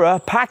a mirror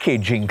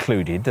package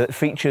included that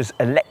features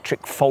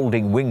electric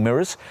folding wing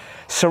mirrors,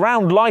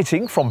 surround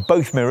lighting from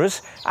both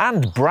mirrors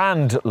and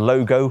brand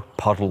logo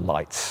puddle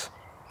lights.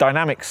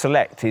 Dynamic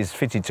Select is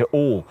fitted to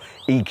all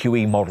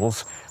EQE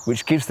models,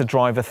 which gives the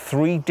driver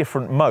 3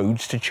 different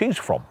modes to choose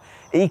from: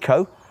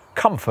 Eco,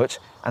 Comfort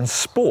and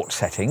Sport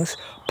settings,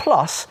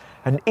 plus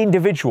an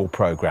individual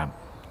program.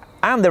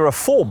 And there are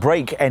 4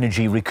 brake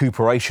energy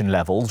recuperation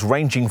levels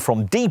ranging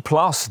from D+,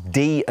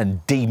 D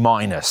and D-.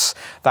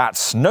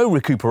 That's no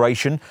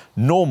recuperation,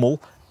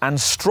 normal and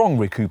strong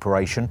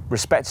recuperation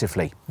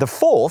respectively. The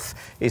 4th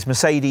is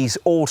Mercedes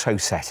Auto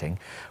setting,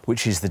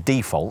 which is the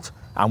default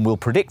and will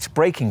predict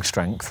braking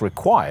strength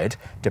required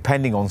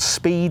depending on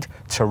speed,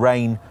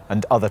 terrain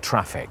and other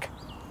traffic.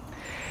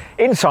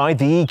 Inside,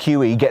 the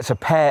EQE gets a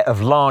pair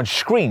of large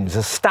screens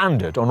as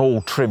standard on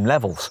all trim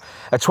levels,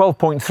 a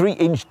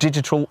 12.3-inch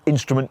digital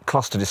instrument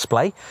cluster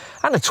display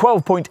and a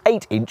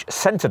 12.8-inch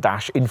centre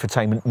dash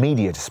infotainment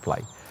media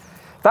display.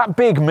 That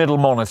big middle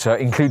monitor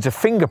includes a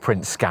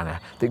fingerprint scanner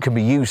that can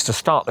be used to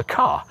start the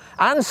car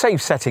and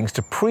save settings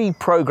to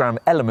pre-program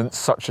elements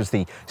such as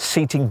the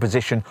seating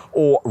position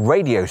or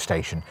radio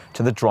station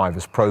to the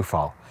driver's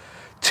profile.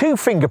 2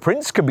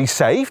 fingerprints can be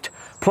saved,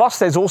 plus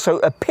there's also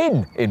a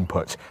PIN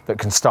input that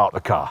can start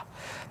the car.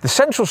 The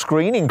central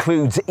screen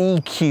includes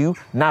EQ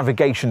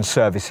navigation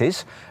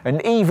services, an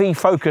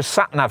EV-focused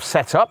sat-nav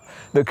setup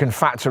that can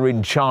factor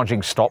in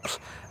charging stops,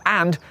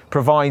 and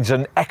provides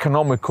an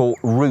economical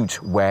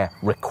route where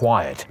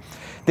required.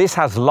 This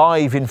has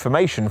live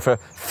information for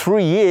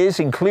 3 years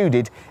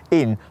included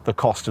in the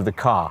cost of the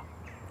car.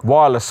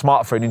 Wireless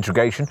smartphone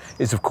integration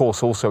is of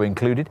course also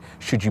included,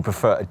 should you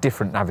prefer a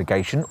different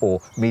navigation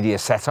or media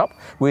setup,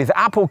 with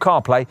Apple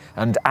CarPlay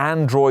and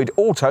Android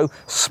Auto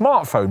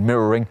smartphone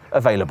mirroring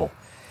available.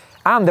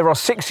 And there are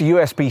 6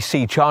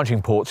 USB-C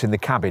charging ports in the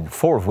cabin,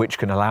 4 of which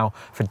can allow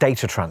for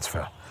data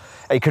transfer.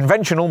 A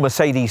conventional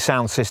Mercedes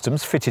sound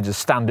system's fitted as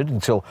standard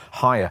until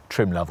higher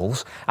trim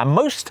levels, and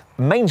most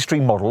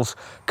mainstream models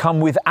come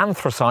with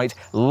anthracite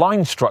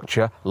line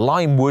structure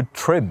lime wood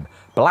trim,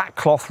 black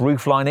cloth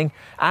roof lining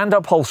and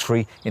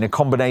upholstery in a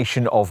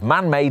combination of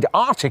man-made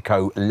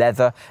Artico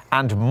leather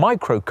and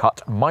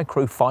micro-cut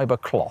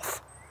microfiber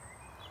cloth.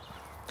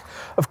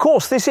 Of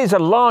course, this is a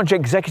large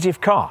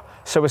executive car,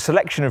 so a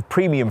selection of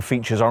premium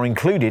features are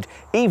included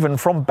even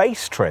from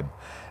base trim.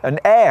 An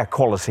air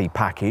quality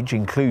package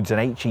includes an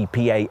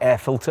HEPA air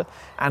filter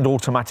and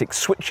automatic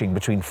switching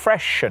between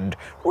fresh and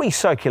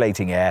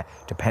recirculating air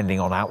depending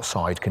on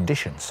outside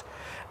conditions.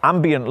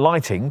 Ambient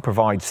lighting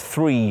provides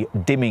 3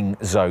 dimming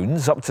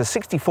zones, up to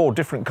 64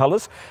 different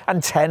colours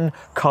and 10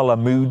 colour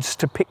moods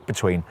to pick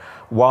between,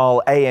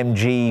 while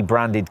AMG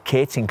branded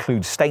kit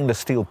includes stainless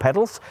steel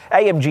pedals,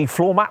 AMG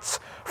floor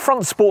mats,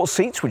 front sports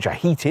seats which are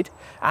heated,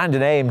 and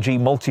an AMG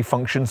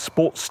multifunction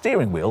sports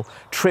steering wheel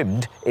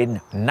trimmed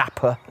in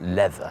Napa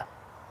leather.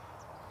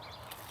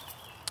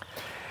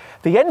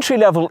 The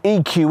entry-level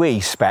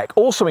EQE spec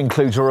also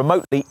includes a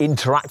remotely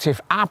interactive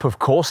app, of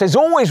course. There's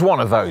always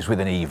one of those with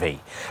an EV.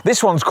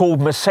 This one's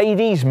called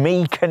Mercedes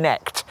Me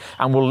Connect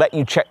and will let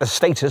you check the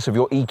status of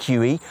your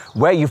EQE,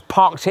 where you've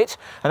parked it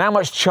and how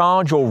much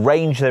charge or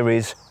range there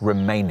is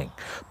remaining.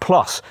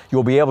 Plus,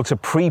 you'll be able to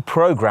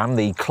pre-program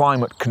the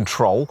climate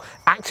control,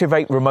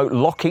 activate remote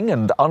locking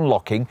and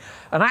unlocking,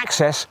 and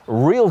access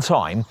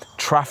real-time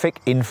traffic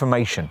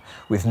information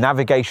with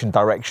navigation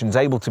directions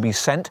able to be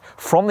sent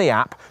from the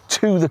app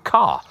to the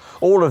car.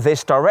 All of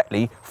this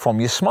directly from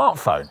your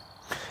smartphone.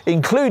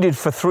 Included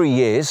for 3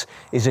 years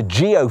is a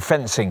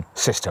geofencing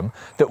system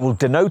that will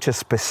denote a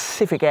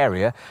specific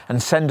area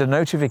and send a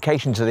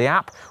notification to the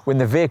app when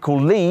the vehicle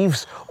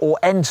leaves or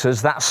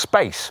enters that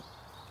space.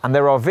 And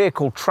there are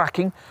vehicle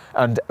tracking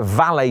and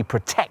valet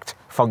protect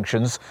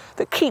functions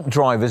that keep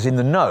drivers in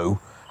the know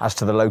as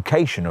to the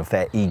location of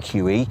their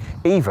EQE,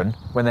 even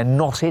when they're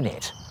not in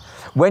it.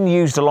 When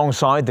used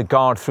alongside the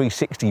Guard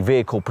 360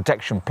 Vehicle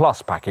Protection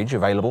Plus package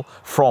available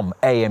from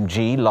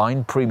AMG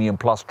line Premium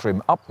Plus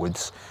trim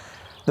upwards,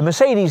 the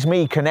Mercedes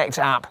Me Connect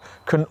app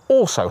can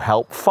also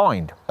help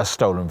find a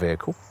stolen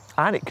vehicle,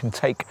 and it can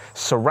take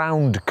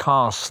surround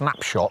car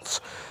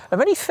snapshots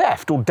of any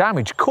theft or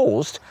damage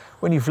caused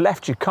when you've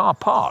left your car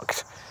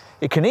parked.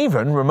 It can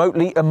even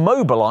remotely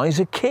immobilise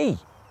a key.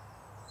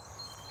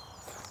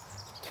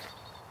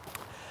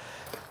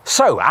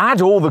 So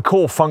add all the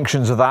core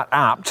functions of that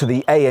app to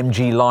the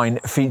AMG line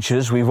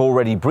features we've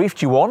already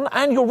briefed you on,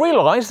 and you'll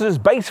realise that as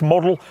base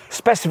model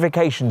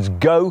specifications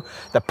go,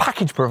 the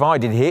package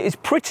provided here is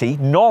pretty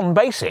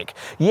non-basic.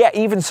 Yet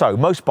even so,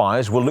 most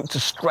buyers will look to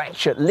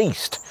stretch at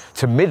least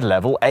to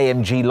mid-level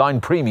AMG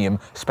line premium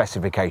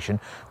specification,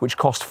 which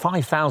cost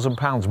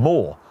 £5,000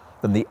 more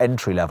than the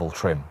entry-level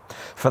trim.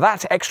 For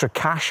that extra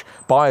cash,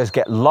 buyers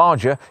get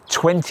larger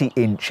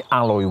 20-inch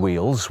alloy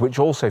wheels, which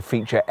also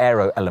feature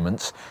aero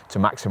elements to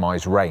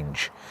maximise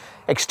range.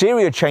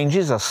 Exterior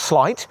changes are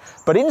slight,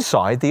 but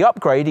inside the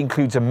upgrade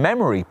includes a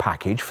memory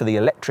package for the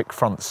electric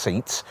front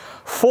seats,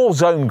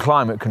 4-zone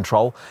climate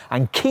control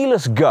and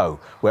keyless go,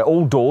 where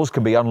all doors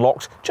can be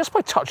unlocked just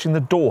by touching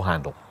the door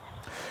handle.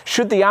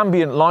 Should the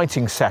ambient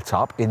lighting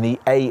setup in the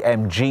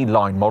AMG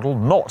line model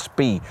not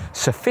be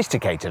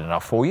sophisticated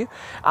enough for you,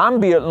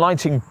 Ambient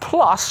Lighting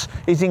Plus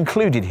is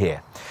included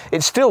here.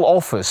 It still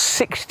offers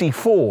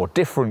 64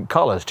 different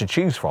colours to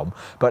choose from,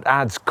 but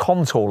adds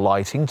contour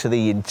lighting to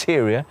the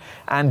interior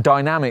and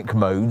dynamic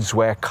modes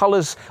where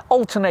colours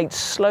alternate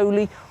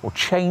slowly or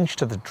change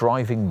to the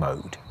driving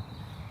mode.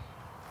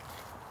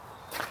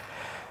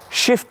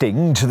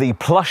 Shifting to the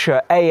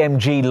𝗙cie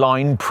AMG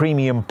line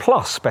Premium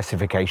Plus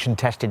specification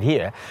tested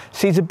here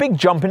sees a big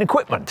jump in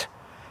equipment.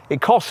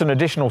 It costs an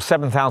additional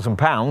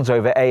 £7,000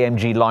 over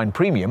AMG line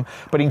Premium,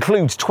 but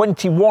includes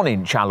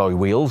 21-inch alloy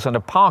wheels and a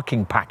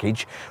parking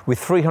package with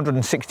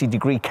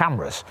 360-degree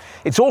cameras.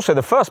 It's also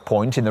the first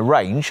point in the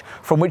range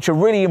from which a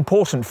really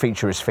important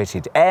feature is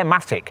fitted,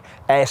 𝗙matic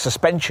air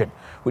suspension,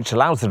 which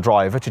allows the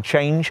driver to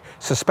change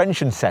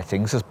suspension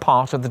settings as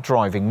part of the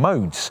driving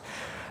modes.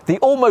 The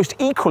almost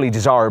equally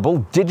desirable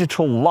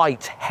digital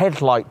light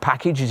headlight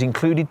package is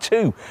included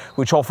too,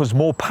 which offers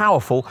more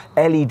powerful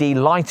LED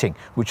lighting,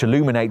 which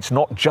illuminates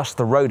not just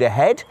the road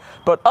ahead,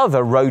 but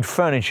other road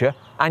furniture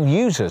and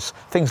users,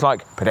 things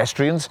like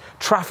pedestrians,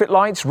 traffic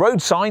lights,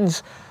 road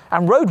signs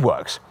and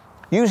roadworks.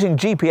 Using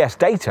GPS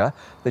data,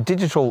 the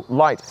digital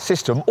light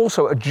system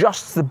also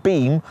adjusts the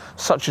beam,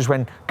 such as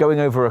when going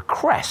over a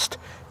crest,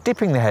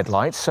 dipping the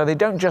headlights so they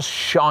don't just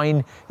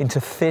shine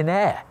into thin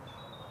air.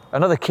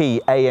 Another key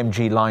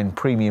AMG line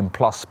Premium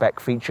Plus spec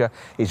feature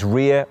is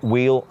rear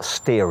wheel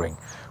steering,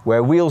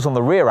 where wheels on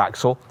the rear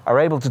axle are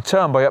able to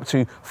turn by up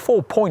to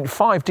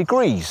 4.5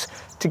 degrees,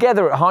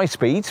 together at high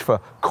speeds for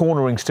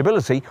cornering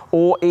stability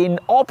or in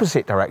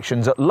opposite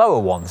directions at lower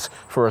ones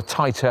for a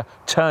tighter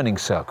turning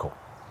circle.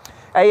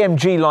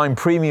 AMG line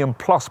Premium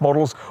Plus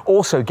models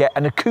also get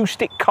an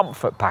acoustic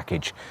comfort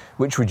package,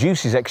 which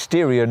reduces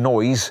exterior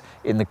noise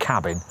in the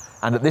cabin.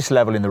 And at this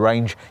level in the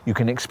range, you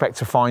can expect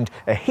to find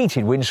a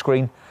heated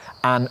windscreen,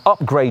 an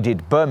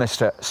upgraded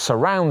𝗙𝗏𝘆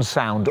surround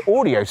sound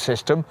audio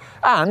system,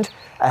 and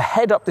a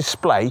head-up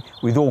display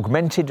with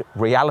augmented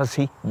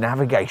reality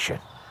navigation.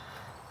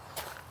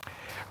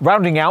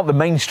 Rounding out the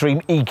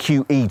mainstream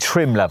EQE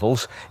trim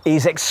levels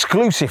is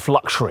exclusive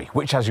luxury,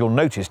 which, as you'll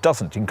notice,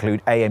 doesn't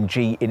include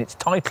AMG in its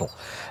title.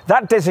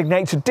 That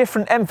designates a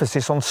different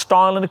emphasis on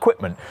style and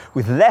equipment,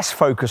 with less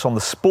focus on the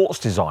sports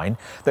design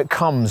that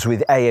comes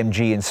with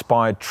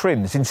AMG-inspired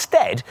trims,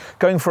 instead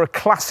going for a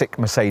classic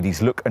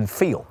Mercedes look and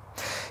feel.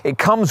 It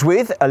comes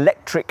with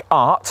electric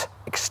art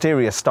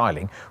exterior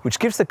styling, which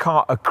gives the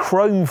car a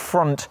chrome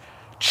front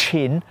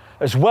chin,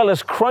 as well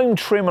as chrome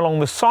trim along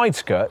the side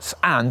skirts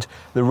and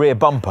the rear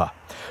bumper.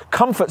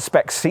 Comfort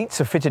spec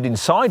seats are fitted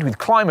inside with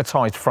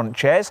climatised front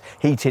chairs,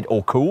 heated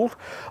or cooled,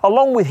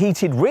 along with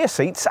heated rear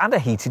seats and a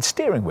heated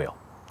steering wheel.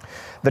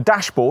 The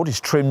dashboard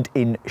is trimmed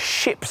in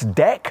ship's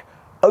deck,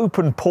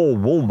 open pore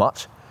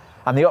walnut,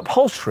 and the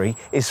upholstery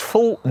is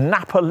full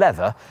Napa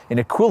leather in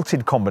a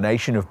quilted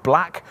combination of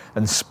black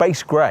and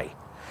space grey.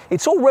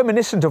 It's all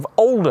reminiscent of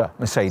older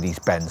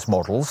Mercedes-Benz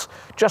models,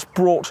 just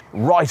brought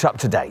right up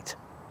to date.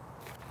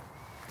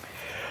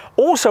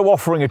 Also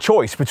offering a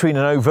choice between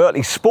an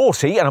overtly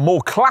sporty and a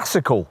more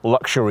classical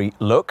luxury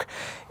look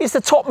is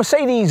the top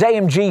Mercedes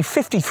AMG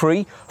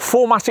 53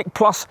 4MATIC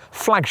Plus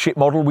flagship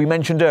model we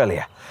mentioned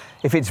earlier.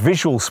 If it's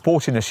visual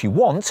sportiness you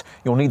want,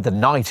 you'll need the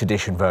Night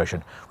Edition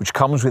version, which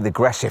comes with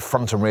aggressive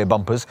front and rear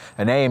bumpers,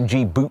 an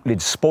AMG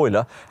boot-lid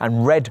spoiler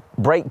and red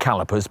brake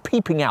calipers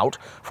peeping out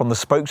from the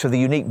spokes of the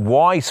unique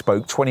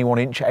Y-spoke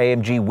 21-inch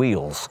AMG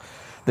wheels.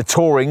 The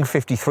Touring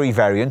 53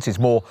 variant is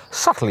more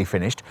subtly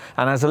finished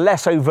and has a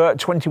less overt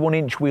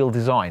 21-inch wheel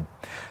design.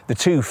 The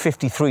two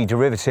 53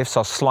 derivatives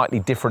are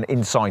slightly different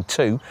inside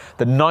too.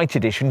 The Night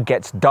Edition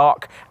gets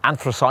dark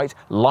anthracite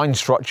line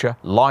structure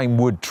lime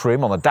wood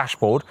trim on the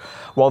dashboard,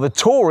 while the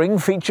Touring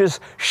features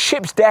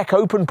ship's deck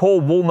open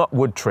pore walnut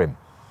wood trim.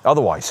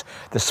 Otherwise,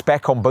 the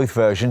spec on both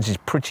versions is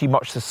pretty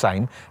much the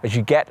same as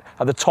you get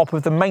at the top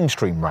of the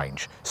mainstream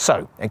range.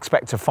 So,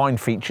 expect to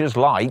find features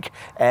like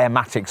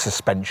𝗙matic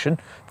suspension,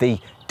 the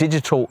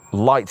digital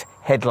light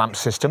headlamp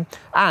system,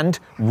 and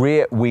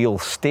rear wheel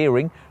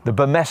steering, the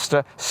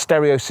𝗙𝗏𝘆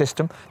stereo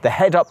system, the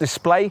head-up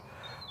display,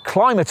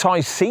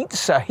 climatised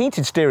seats, a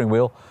heated steering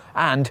wheel,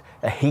 and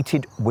a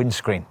heated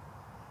windscreen.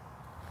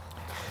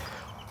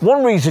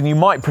 One reason you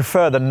might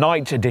prefer the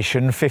Night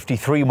Edition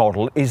 53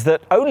 model is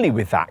that only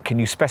with that can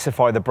you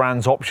specify the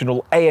brand's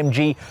optional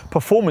AMG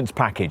performance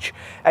package.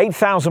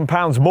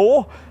 £8,000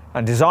 more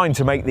and designed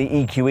to make the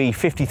EQE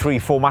 53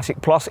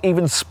 4MATIC Plus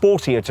even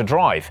sportier to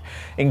drive.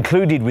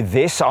 Included with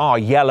this are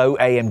yellow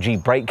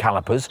AMG brake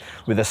calipers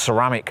with a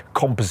ceramic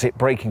composite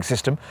braking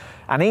system,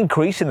 an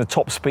increase in the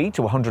top speed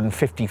to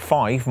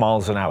 155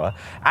 miles an hour,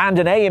 and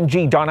an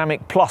AMG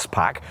Dynamic Plus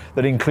pack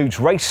that includes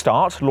race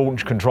start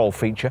launch control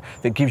feature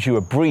that gives you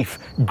a brief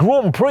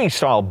Grand Prix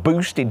style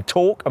boost in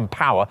torque and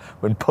power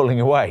when pulling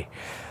away.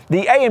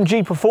 The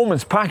AMG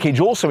Performance package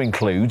also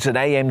includes an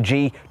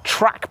AMG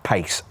Track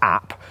Pace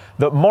app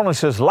that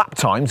monitors lap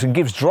times and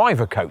gives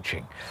driver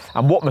coaching,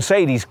 and what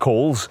Mercedes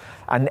calls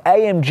an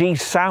AMG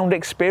sound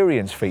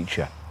experience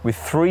feature with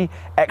 3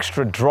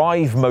 extra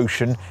drive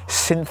motion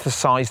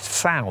synthesized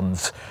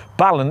sounds,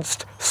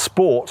 balanced,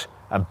 sport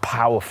and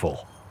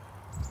powerful.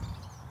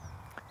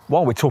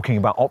 While we're talking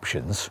about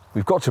options,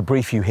 we've got to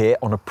brief you here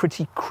on a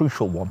pretty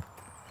crucial one.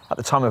 At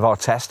the time of our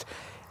test,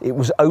 it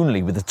was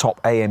only with the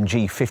top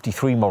AMG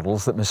 53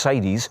 models that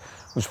Mercedes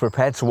was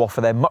prepared to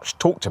offer their much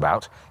talked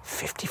about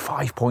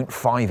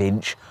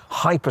 55.5-inch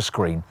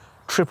hyperscreen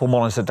triple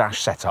monitor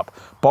dash setup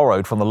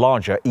borrowed from the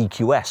larger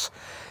EQS.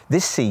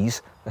 This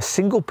sees a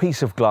single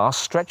piece of glass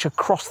stretch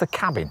across the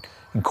cabin,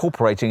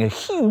 incorporating a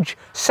huge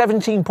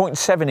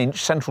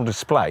 17.7-inch central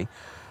display,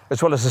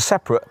 as well as a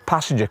separate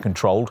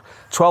passenger-controlled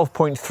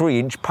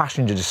 12.3-inch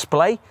passenger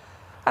display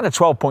and a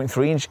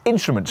 12.3-inch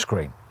instrument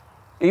screen.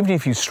 Even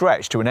if you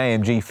stretch to an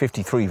AMG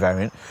 53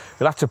 variant,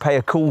 you'll have to pay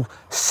a cool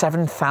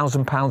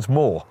 £7,000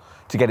 more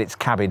to get its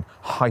cabin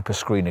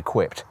hyperscreen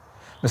equipped.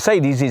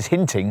 Mercedes is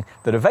hinting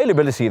that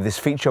availability of this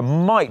feature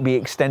might be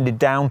extended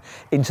down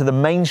into the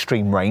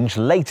mainstream range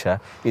later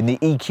in the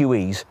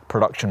EQE's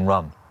production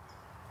run.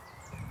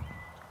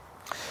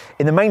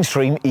 In the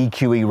mainstream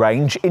EQE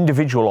range,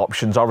 individual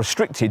options are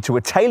restricted to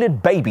a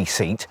tailored baby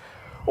seat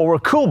or a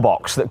cool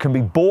box that can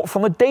be bought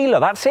from a dealer.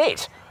 That's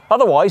it.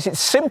 Otherwise, it's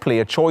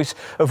simply a choice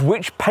of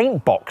which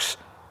paint box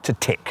to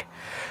tick.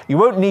 You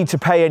won't need to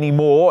pay any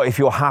more if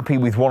you're happy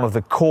with one of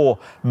the core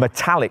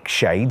metallic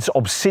shades,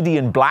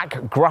 obsidian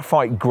black,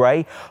 graphite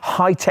grey,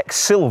 high-tech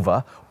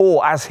silver,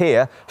 or, as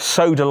here,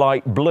 soda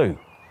light blue.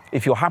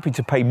 If you're happy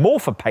to pay more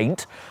for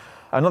paint,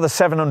 another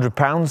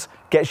 £700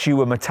 gets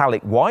you a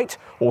metallic white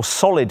or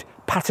solid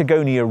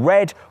Patagonia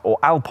red or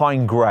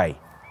alpine grey.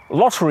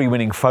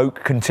 Lottery-winning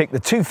folk can tick the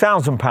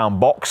 £2,000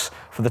 box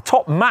for the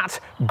top matte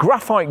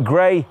graphite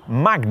grey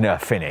Magna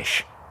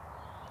finish.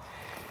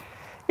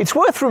 It's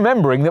worth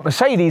remembering that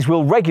Mercedes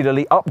will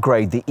regularly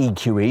upgrade the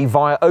EQE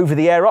via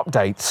over-the-air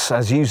updates,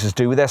 as users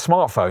do with their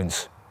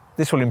smartphones.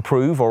 This will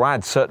improve or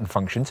add certain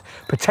functions,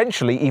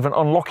 potentially even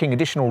unlocking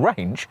additional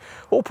range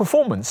or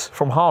performance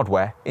from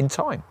hardware in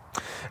time.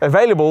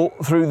 Available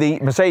through the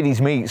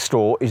Mercedes Me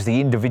store is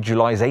the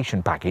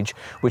individualization package,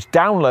 which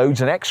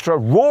downloads an extra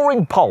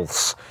roaring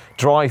pulse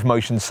drive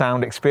motion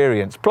sound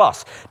experience,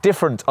 plus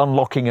different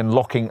unlocking and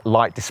locking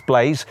light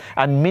displays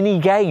and mini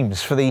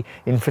games for the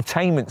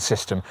infotainment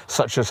system,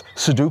 such as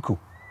Sudoku.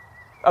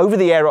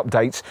 Over-the-air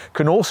updates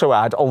can also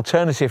add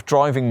alternative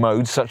driving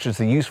modes, such as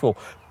the useful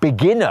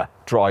beginner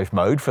drive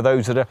mode for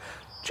those that are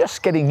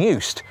just getting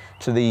used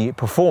to the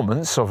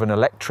performance of an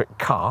electric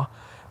car,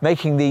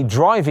 making the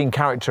driving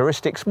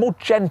characteristics more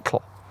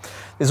gentle.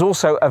 There's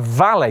also a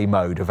valet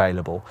mode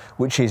available,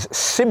 which is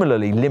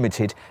similarly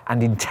limited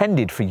and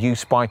intended for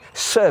use by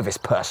service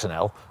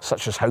personnel,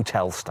 such as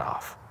hotel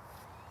staff.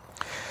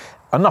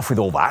 Enough with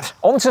all that.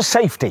 On to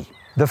safety.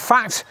 The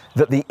fact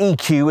that the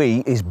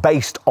EQE is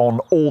based on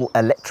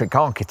all-electric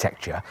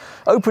architecture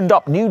opened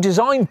up new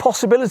design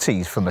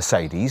possibilities for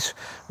Mercedes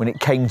when it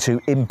came to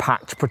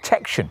impact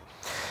protection.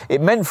 It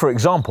meant, for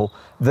example,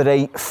 that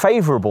a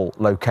favourable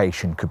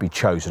location could be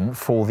chosen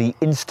for the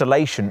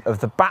installation of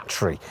the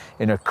battery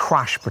in a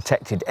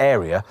crash-protected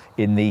area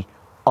in the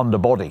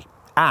underbody.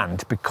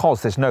 And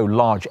because there's no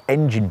large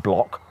engine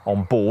block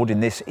on board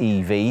in this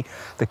EV,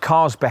 the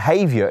car's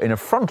behaviour in a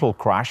frontal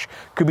crash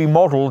could be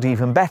modelled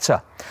even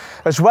better.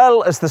 As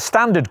well as the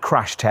standard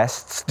crash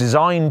tests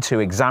designed to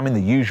examine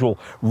the usual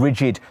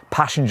rigid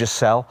passenger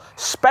cell,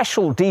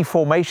 special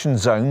deformation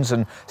zones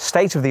and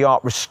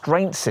state-of-the-art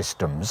restraint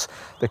systems,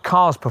 the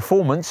car's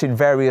performance in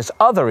various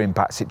other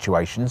impact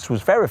situations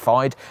was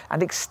verified,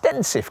 and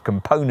extensive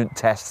component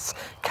tests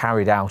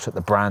carried out at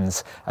the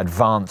brand's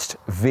Advanced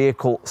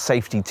Vehicle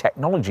Safety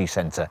Technology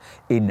Centre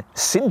in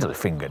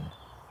Sindelfingen.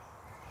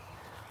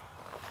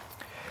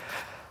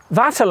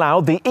 That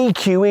allowed the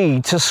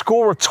EQE to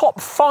score a top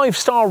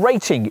 5-star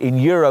rating in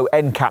Euro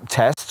NCAP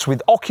tests,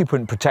 with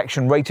occupant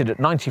protection rated at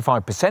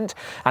 95%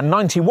 and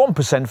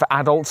 91% for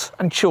adults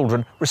and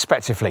children,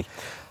 respectively.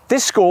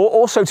 This score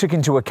also took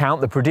into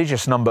account the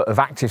prodigious number of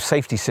active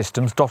safety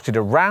systems dotted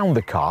around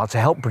the car to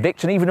help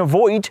predict and even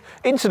avoid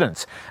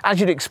incidents. As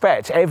you'd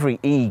expect, every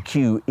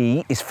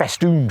EQE is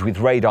festooned with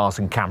radars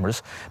and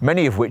cameras,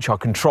 many of which are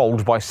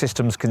controlled by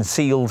systems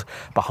concealed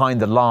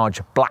behind the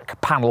large black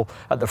panel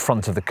at the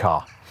front of the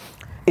car.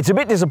 It's a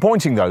bit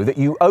disappointing, though, that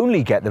you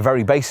only get the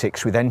very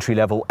basics with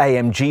entry-level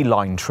AMG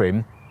line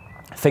trim.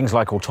 Things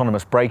like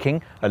autonomous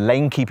braking, a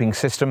lane-keeping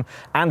system,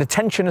 and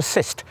attention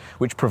assist,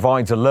 which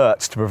provides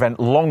alerts to prevent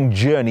long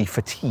journey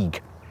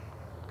fatigue.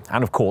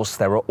 And of course,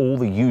 there are all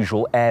the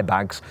usual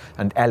airbags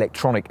and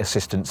electronic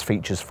assistance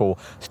features for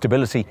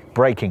stability,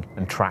 braking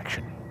and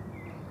traction.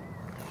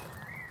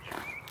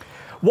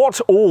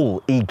 What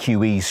all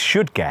EQEs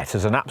should get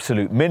as an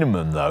absolute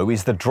minimum, though,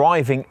 is the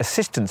driving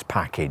assistance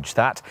package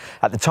that,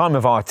 at the time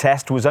of our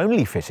test, was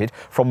only fitted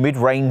from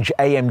mid-range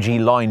AMG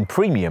line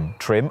premium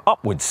trim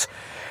upwards.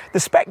 The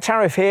spec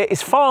tariff here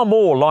is far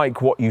more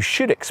like what you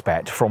should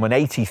expect from an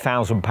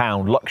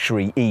 £80,000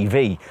 luxury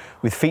EV,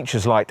 with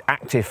features like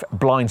active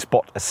blind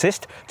spot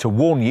assist to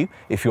warn you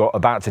if you're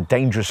about to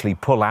dangerously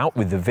pull out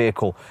with the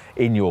vehicle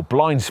in your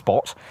blind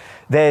spot.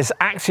 There's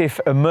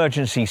active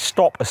emergency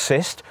stop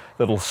assist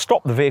that'll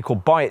stop the vehicle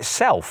by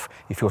itself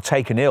if you're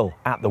taken ill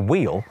at the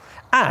wheel.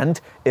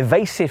 And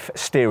evasive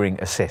steering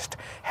assist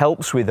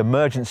helps with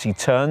emergency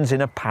turns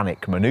in a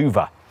panic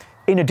manoeuvre.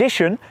 In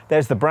addition,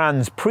 there's the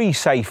brand's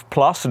Pre-Safe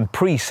Plus and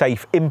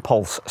Pre-Safe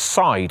Impulse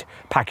side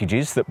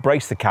packages that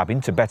brace the cabin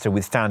to better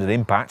withstand an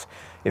impact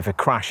if a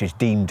crash is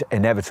deemed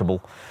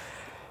inevitable.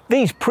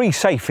 These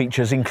pre-safe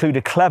features include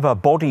a clever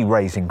body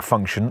raising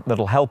function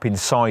that'll help in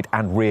side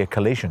and rear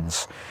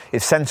collisions.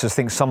 If sensors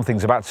think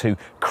something's about to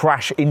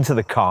crash into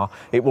the car,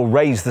 it will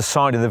raise the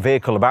side of the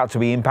vehicle about to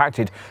be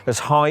impacted as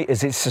high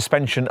as its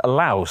suspension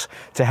allows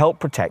to help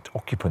protect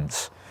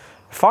occupants.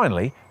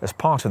 Finally, as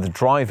part of the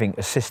driving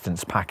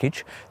assistance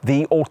package,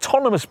 the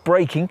autonomous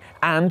braking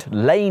and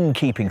lane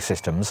keeping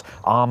systems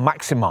are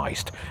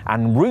maximised,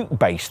 and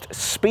route-based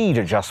speed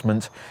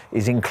adjustment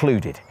is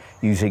included,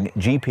 using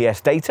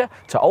GPS data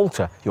to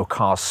alter your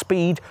car's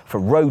speed for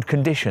road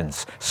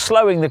conditions,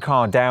 slowing the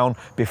car down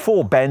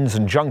before bends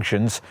and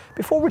junctions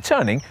before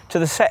returning to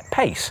the set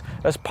pace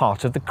as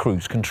part of the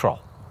cruise control.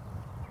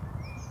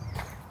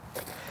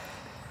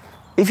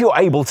 If you're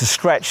able to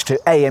stretch to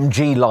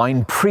AMG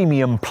line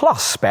Premium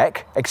Plus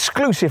spec,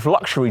 exclusive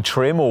luxury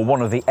trim or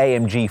one of the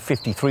AMG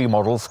 53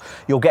 models,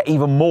 you'll get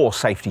even more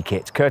safety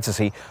kit,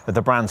 courtesy of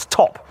the brand's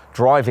top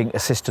Driving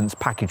Assistance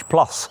Package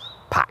Plus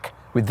pack.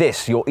 With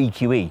this, your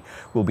EQE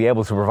will be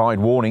able to provide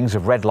warnings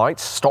of red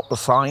lights, stop the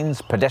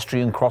signs,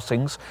 pedestrian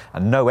crossings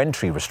and no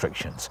entry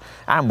restrictions,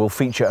 and will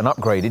feature an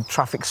upgraded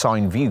traffic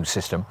sign view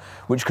system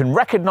which can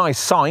recognise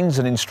signs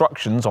and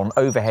instructions on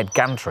overhead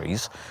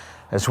gantries,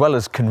 as well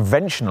as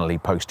conventionally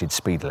posted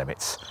speed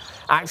limits.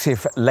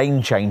 Active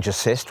lane change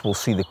assist will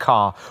see the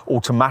car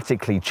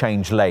automatically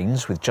change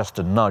lanes with just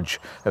a nudge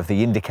of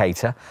the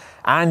indicator.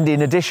 And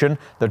in addition,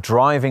 the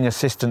Driving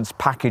Assistance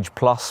Package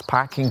Plus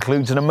pack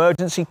includes an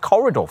emergency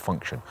corridor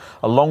function,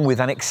 along with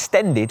an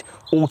extended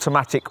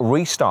automatic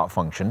restart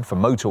function for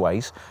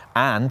motorways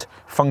and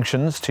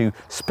functions to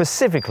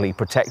specifically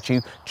protect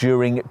you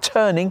during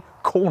turning,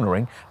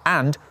 cornering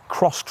and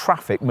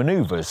cross-traffic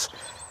manoeuvres.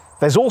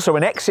 There's also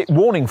an exit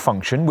warning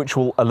function which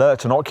will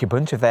alert an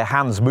occupant if their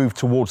hands move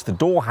towards the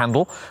door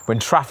handle when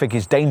traffic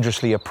is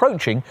dangerously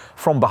approaching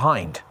from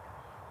behind.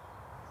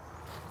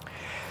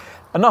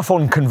 Enough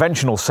on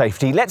conventional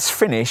safety, let's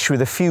finish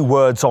with a few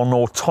words on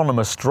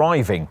autonomous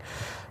driving.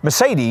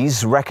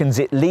 Mercedes reckons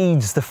it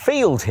leads the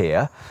field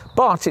here,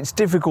 but it's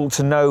difficult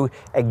to know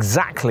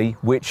exactly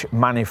which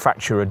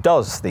manufacturer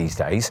does these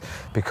days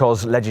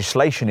because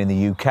legislation in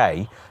the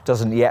UK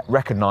doesn't yet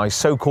recognise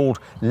so-called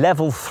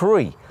Level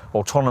 3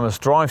 autonomous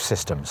drive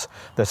systems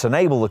that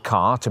enable the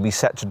car to be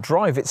set to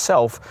drive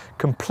itself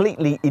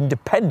completely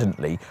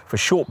independently for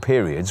short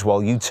periods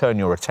while you turn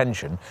your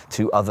attention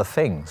to other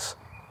things.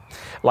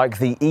 Like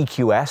the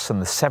EQS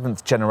and the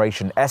 7th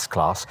generation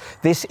S-Class,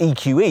 this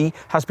EQE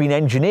has been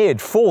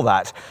engineered for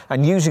that,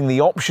 and using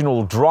the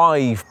optional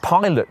Drive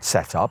Pilot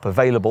setup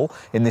available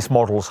in this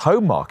model's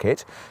home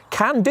market,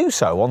 can do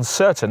so on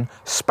certain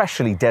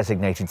specially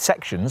designated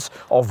sections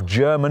of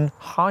German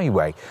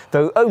highway,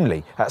 though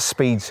only at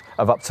speeds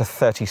of up to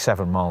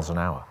 37 miles an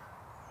hour.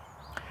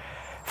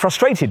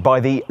 Frustrated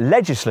by the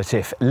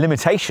legislative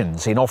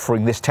limitations in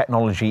offering this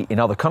technology in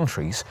other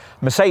countries,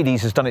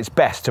 Mercedes has done its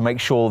best to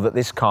make sure that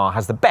this car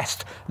has the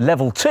best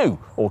Level 2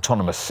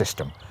 autonomous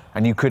system.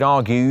 And you could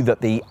argue that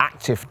the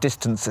active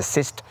distance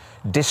assist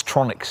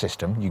Distronic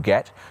system you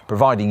get,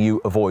 providing you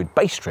avoid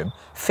base trim,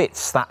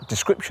 fits that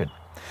description.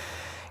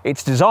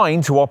 It's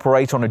designed to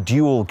operate on a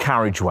dual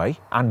carriageway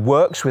and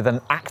works with an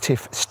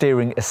active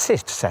steering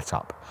assist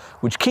setup,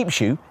 which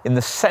keeps you in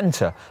the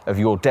centre of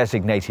your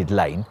designated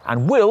lane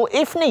and will,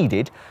 if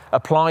needed,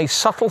 apply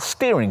subtle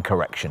steering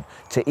correction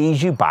to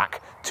ease you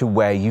back to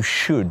where you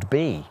should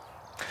be.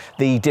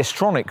 The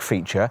Distronic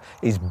feature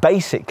is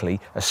basically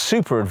a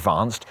super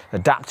advanced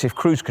adaptive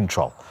cruise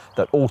control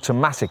that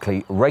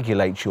automatically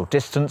regulates your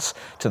distance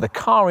to the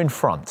car in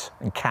front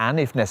and can,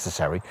 if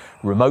necessary,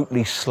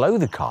 remotely slow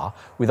the car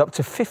with up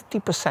to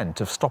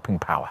 50% of stopping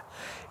power.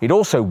 It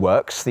also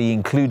works the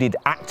included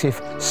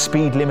active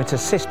speed limit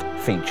assist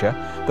feature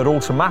that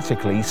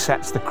automatically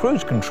sets the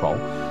cruise control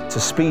to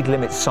speed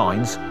limit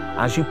signs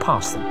as you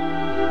pass them.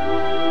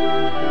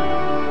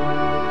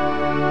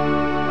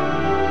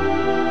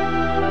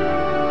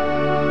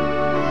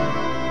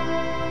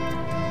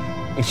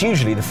 It's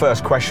usually the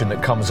first question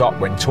that comes up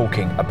when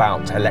talking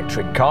about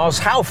electric cars.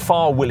 How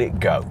far will it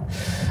go?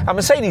 And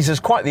Mercedes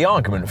has quite the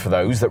argument for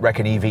those that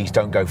reckon EVs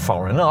don't go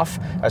far enough,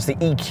 as the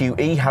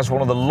EQE has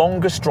one of the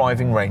longest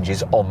driving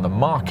ranges on the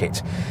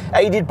market.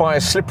 Aided by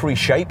a slippery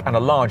shape and a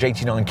large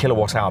 89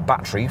 kilowatt-hour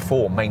battery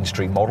for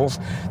mainstream models,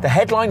 the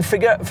headline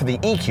figure for the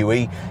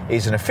EQE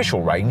is an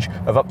official range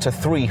of up to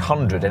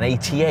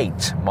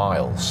 388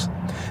 miles.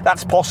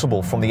 That's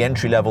possible from the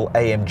entry-level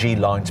AMG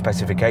line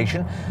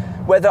specification,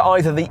 whether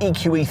either the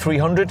EQE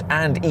 300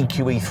 and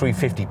EQE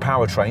 350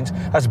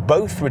 powertrains, as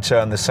both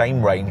return the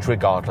same range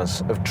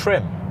regardless of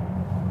trim.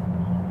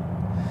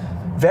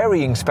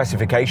 Varying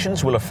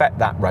specifications will affect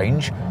that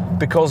range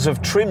because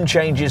of trim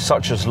changes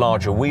such as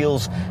larger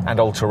wheels and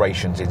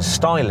alterations in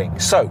styling.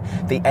 So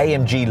the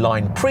AMG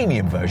line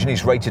premium version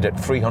is rated at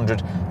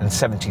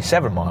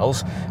 377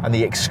 miles and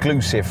the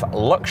exclusive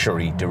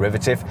luxury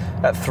derivative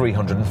at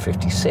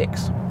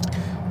 356.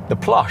 The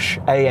plush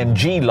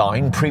AMG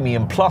line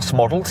Premium Plus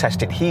model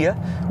tested here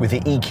with the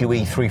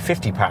EQE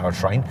 350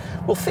 powertrain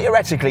will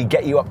theoretically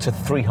get you up to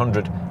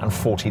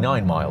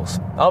 349 miles,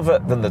 other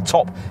than the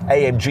top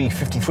AMG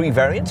 53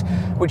 variant,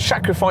 which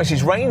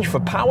sacrifices range for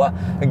power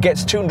and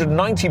gets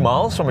 290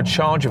 miles from a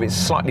charge of its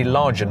slightly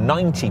larger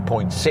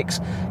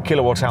 90.6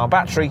 kilowatt-hour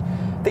battery.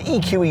 The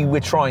EQE we're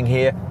trying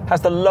here has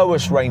the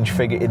lowest range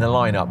figure in the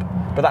lineup,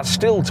 but that's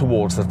still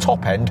towards the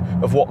top end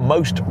of what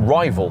most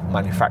rival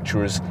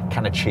manufacturers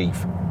can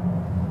achieve.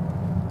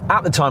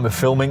 At the time of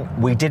filming,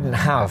 we didn't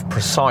have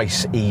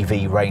precise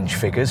EV range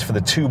figures for the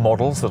two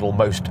models that'll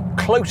most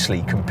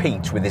closely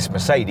compete with this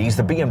Mercedes,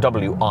 the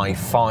BMW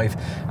i5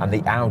 and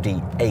the Audi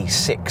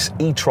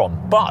A6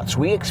 e-tron, but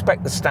we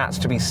expect the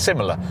stats to be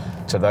similar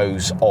to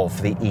those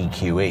of the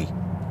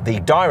EQE. The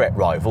direct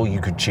rival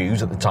you could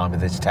choose at the time of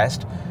this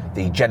test,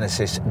 the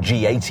Genesis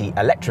G80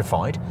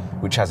 electrified,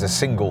 which has a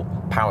single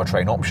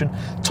powertrain option,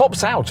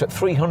 tops out at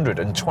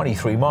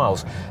 323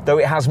 miles, though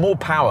it has more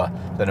power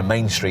than a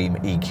mainstream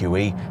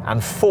EQE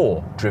and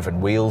 4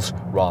 driven wheels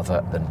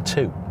rather than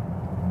 2.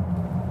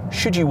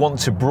 Should you want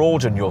to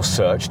broaden your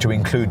search to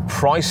include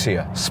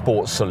pricier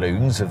sports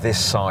saloons of this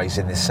size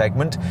in this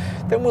segment,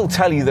 then we'll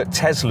tell you that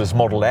Tesla's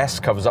Model S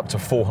covers up to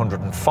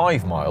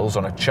 405 miles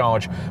on a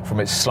charge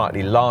from its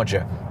slightly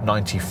larger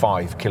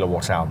 95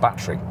 kilowatt-hour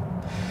battery.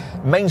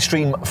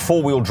 Mainstream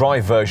four-wheel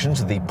drive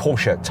versions of the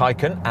Porsche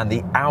Taycan and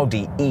the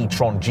Audi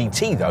e-tron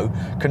GT, though,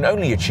 can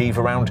only achieve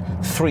around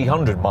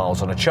 300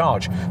 miles on a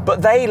charge.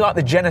 But they, like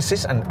the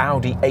Genesis and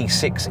Audi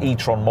A6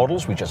 e-tron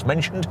models we just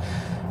mentioned,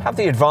 have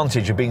the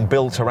advantage of being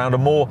built around a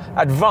more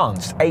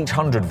advanced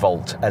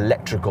 800-volt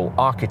electrical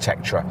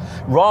architecture,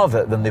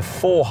 rather than the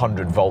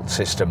 400-volt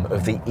system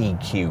of the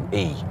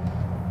EQE.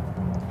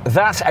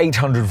 That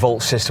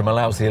 800-volt system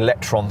allows the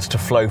electrons to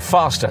flow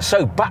faster,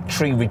 so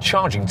battery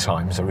recharging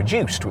times are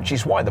reduced, which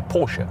is why the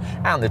Porsche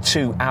and the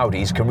two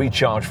Audis can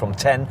recharge from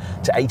 10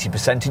 to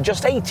 80% in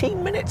just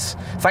 18 minutes,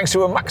 thanks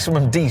to a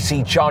maximum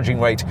DC charging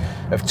rate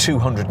of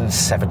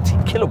 270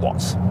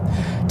 kilowatts.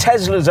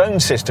 Tesla's own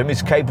system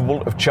is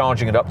capable of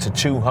charging at up to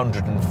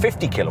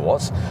 250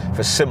 kilowatts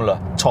for similar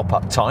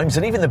top-up times,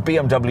 and even the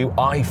BMW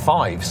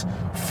i5's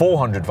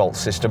 400-volt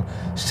system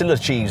still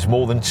achieves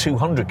more than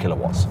 200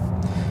 kilowatts.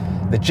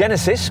 The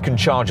Genesis can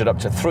charge at up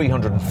to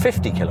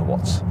 350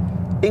 kilowatts.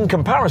 In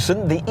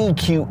comparison, the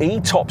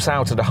EQE tops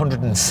out at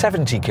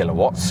 170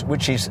 kilowatts,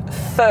 which is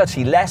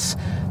 30 less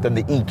than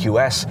the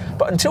EQS,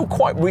 but until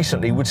quite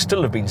recently would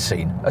still have been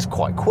seen as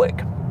quite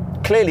quick.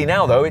 Clearly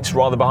now, though, it's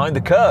rather behind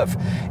the curve.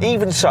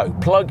 Even so,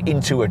 plug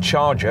into a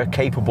charger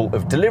capable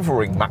of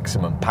delivering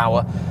maximum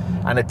power,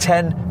 and a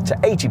 10 to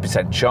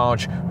 80%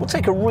 charge will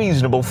take a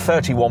reasonable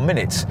 31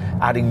 minutes,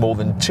 adding more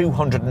than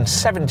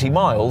 270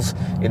 miles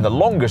in the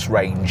longest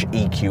range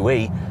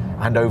EQE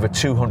and over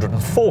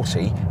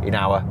 240 in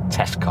our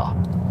test car.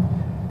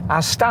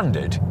 As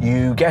standard,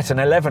 you get an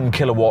 11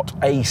 kilowatt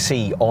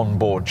AC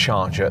onboard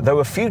charger, though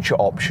a future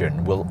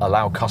option will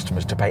allow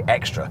customers to pay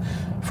extra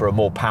for a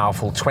more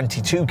powerful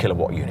 22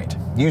 kilowatt unit.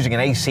 Using an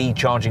AC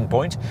charging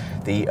point,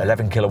 the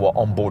 11 kilowatt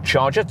onboard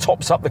charger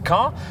tops up the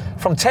car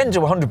from 10 to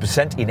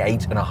 100% in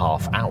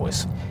 8.5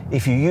 hours.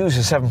 If you use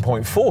a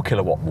 7.4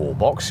 kilowatt wall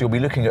box, you'll be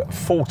looking at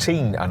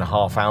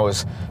 14.5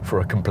 hours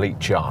for a complete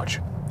charge.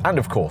 And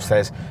of course,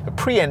 there's a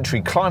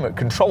pre-entry climate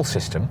control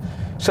system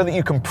so that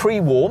you can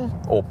pre-warm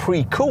or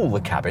pre-cool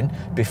the cabin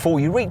before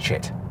you reach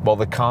it, while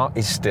the car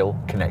is still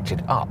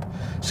connected up,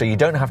 so you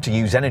don't have to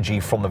use energy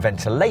from the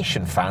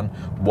ventilation fan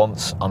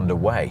once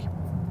underway.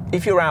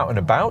 If you're out and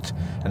about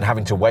and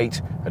having to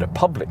wait at a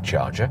public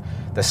charger,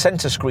 the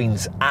centre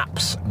screen's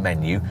apps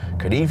menu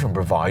could even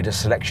provide a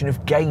selection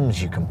of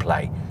games you can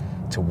play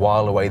to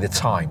while away the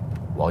time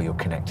while you're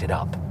connected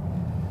up.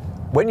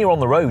 When you're on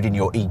the road in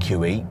your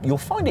EQE, you'll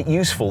find it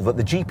useful that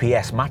the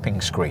GPS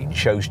mapping screen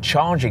shows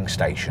charging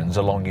stations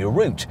along your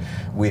route,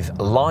 with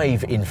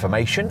live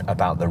information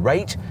about the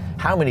rate,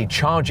 how many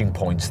charging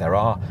points there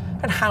are,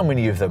 and how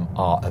many of them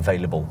are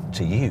available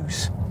to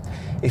use.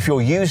 If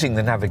you're using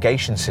the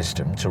navigation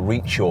system to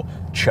reach your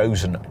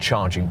chosen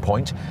charging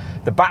point,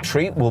 the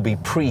battery will be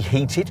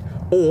preheated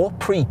or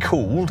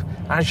pre-cooled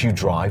as you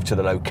drive to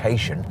the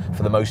location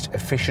for the most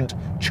efficient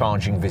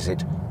charging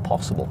visit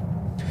possible.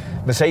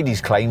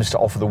 Mercedes claims to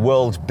offer the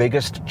world's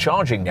biggest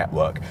charging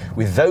network,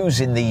 with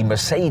those in the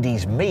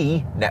Mercedes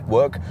me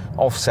network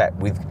offset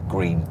with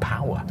green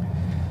power.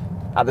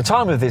 At the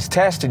time of this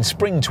test in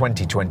spring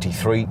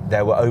 2023,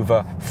 there were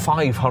over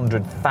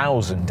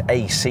 500,000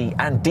 AC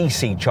and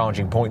DC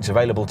charging points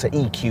available to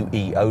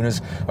EQE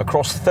owners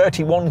across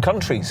 31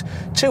 countries,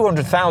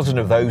 200,000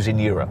 of those in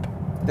Europe.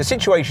 The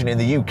situation in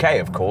the UK,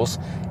 of course,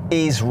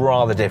 is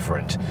rather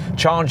different.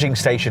 Charging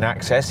station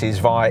access is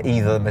via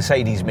either the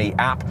Mercedes me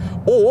app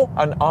or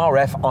an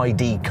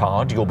RFID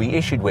card you'll be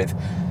issued with,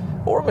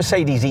 or a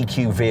Mercedes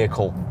EQ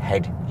vehicle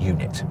head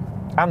unit.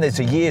 And there's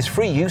a year's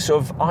free use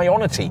of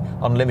Ionity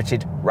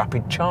unlimited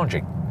rapid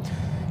charging.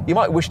 You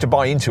might wish to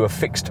buy into a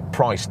fixed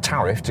price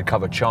tariff to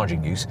cover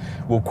charging use.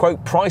 We'll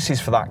quote prices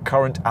for that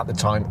current at the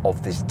time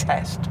of this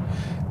test.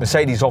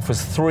 Mercedes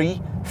offers 3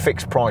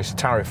 fixed price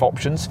tariff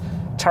options.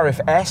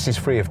 Tariff S is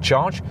free of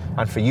charge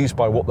and for use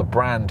by what the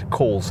brand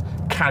calls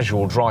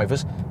casual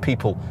drivers,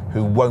 people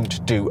who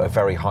won't do a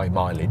very high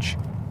mileage.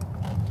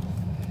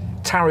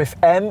 Tariff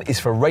M is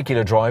for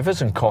regular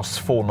drivers and costs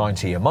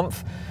 $4.90 a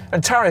month,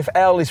 and Tariff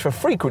L is for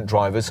frequent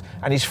drivers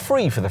and is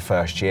free for the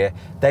first year,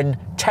 then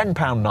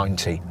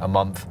 £10.90 a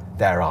month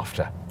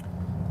thereafter.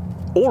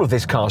 All of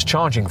this car's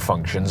charging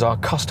functions are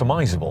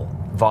customisable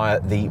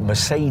via the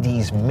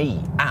Mercedes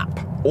me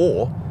app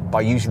or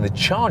by using the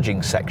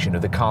charging section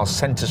of the car's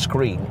centre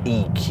screen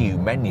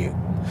EQ menu.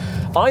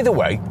 Either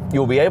way,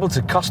 you'll be able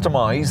to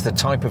customise the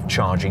type of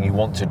charging you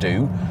want to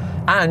do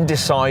and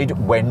decide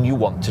when you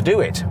want to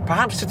do it,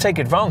 perhaps to take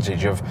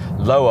advantage of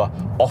lower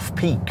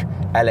off-peak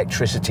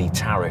electricity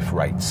tariff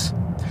rates.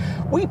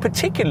 We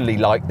particularly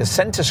like the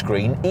centre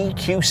screen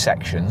EQ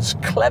section's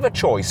clever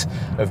choice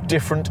of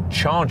different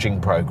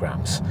charging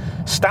programs: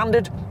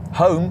 standard,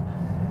 home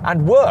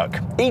and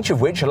work, each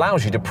of which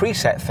allows you to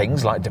preset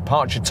things like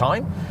departure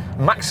time,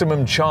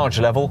 maximum charge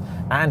level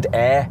and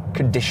air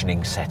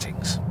conditioning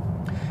settings.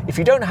 If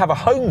you don't have a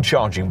home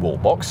charging wall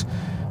box,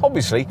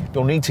 obviously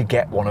you'll need to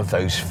get one of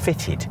those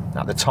fitted.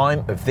 At the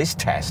time of this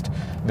test,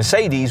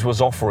 Mercedes was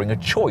offering a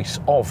choice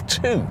of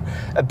 2,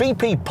 a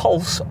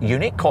𝗵𝗆𝗆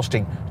unit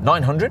costing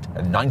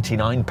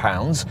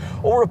 £999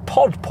 or a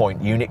pod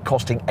point unit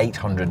costing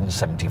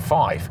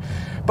 £875.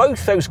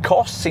 Both those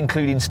costs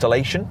include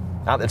installation.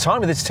 At the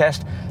time of this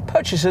test,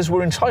 purchasers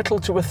were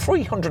entitled to a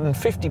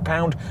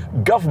 £350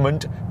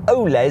 government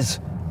OLES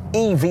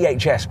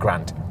EVHS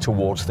grant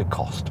towards the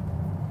cost.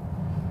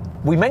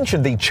 We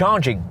mentioned the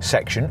charging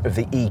section of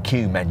the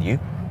EQ menu.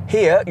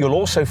 Here you'll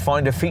also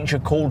find a feature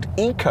called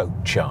Eco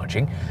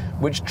Charging,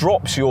 which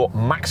drops your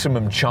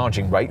maximum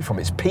charging rate from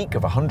its peak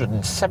of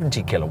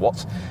 170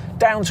 kilowatts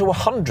down to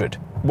 100,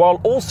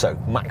 while also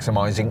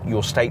maximising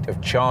your state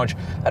of charge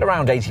at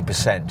around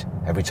 80%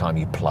 every time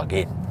you plug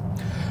in.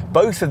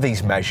 Both of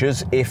these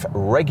measures, if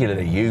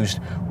regularly used,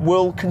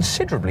 will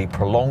considerably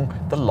prolong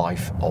the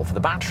life of the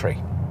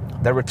battery.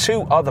 There are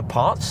 2 other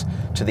parts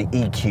to the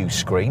EQ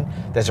screen.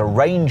 There's a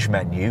range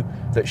menu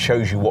that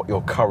shows you what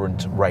your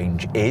current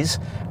range is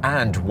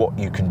and what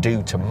you can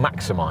do to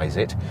maximise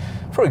it.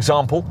 For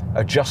example,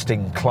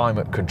 adjusting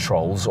climate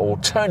controls or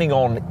turning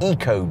on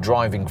eco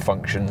driving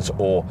functions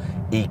or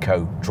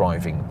eco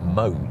driving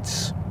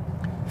modes.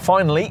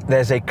 Finally,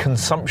 there's a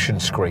consumption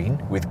screen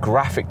with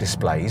graphic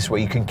displays where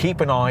you can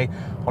keep an eye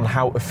on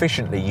how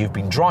efficiently you've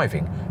been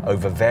driving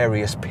over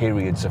various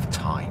periods of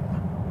time.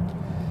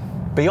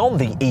 Beyond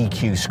the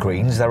EQ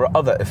screens, there are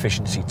other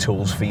efficiency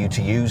tools for you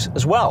to use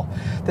as well.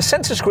 The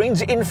centre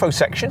screen's info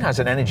section has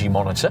an energy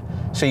monitor,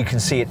 so you can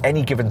see at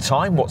any given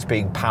time what's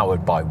being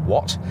powered by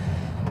what.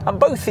 And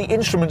both the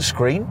instrument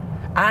screen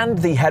and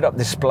the head-up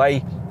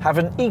display have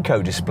an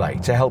eco display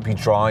to help you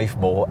drive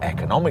more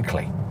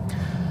economically.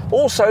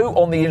 Also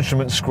on the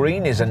instrument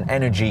screen is an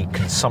energy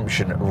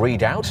consumption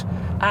readout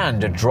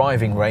and a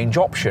driving range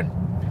option.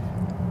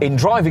 In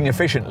driving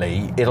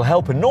efficiently, it'll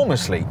help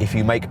enormously if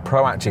you make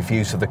proactive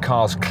use of the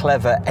car's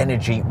clever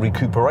energy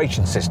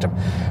recuperation system,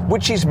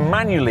 which is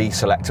manually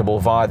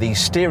selectable via the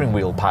steering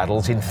wheel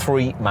paddles in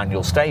 3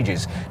 manual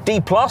stages: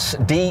 D+,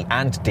 D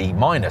and D-,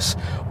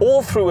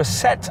 all through a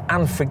set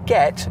and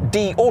forget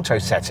D auto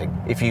setting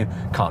if you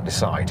can't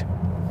decide.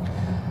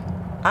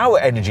 Our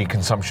energy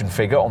consumption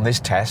figure on this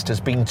test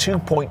has been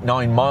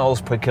 2.9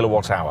 miles per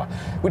kilowatt hour,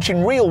 which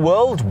in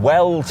real-world,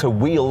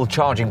 well-to-wheel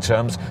charging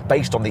terms,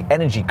 based on the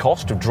energy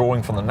cost of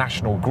drawing from the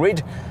national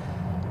grid,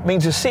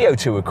 means a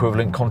CO2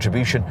 equivalent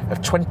contribution of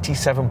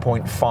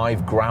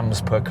 27.5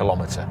 grams per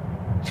kilometre.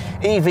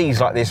 EVs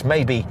like this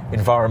may be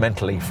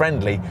environmentally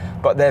friendly,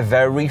 but they're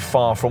very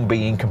far from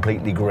being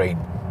completely green.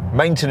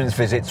 Maintenance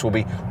visits will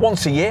be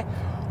once a year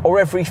or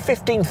every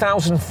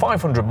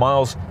 15,500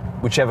 miles,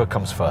 whichever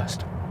comes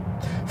first.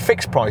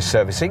 Fixed price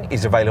servicing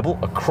is available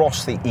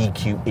across the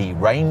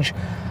EQE range,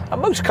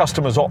 and most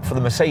customers opt for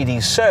the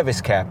Mercedes Service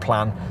Care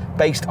plan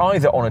based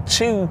either on a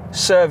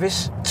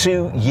 2-service,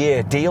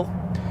 2-year deal,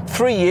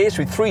 3 years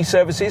with 3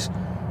 services,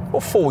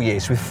 or 4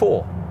 years with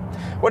 4.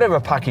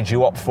 Whatever package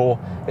you opt for,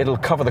 it'll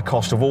cover the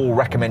cost of all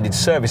recommended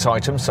service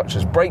items such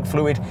as brake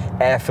fluid,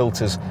 air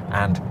filters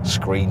and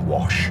screen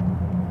wash.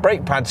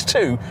 brake pads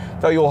too,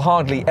 though you'll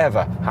hardly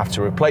ever have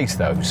to replace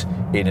those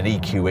in an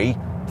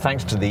EQE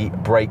thanks to the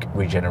brake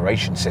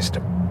regeneration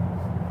system.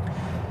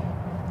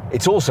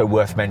 It's also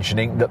worth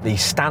mentioning that the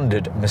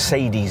standard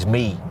Mercedes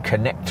Me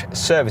Connect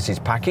services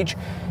package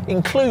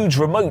includes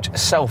remote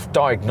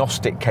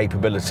self-diagnostic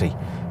capability,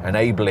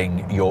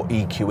 enabling your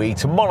EQE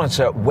to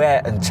monitor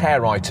wear and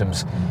tear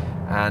items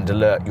and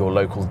alert your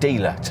local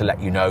dealer to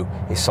let you know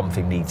if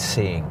something needs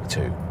seeing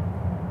to.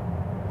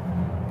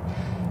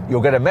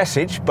 You'll get a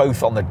message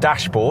both on the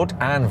dashboard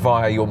and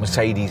via your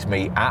Mercedes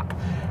Me app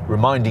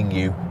reminding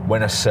you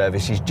when a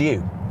service is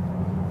due.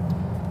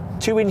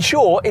 To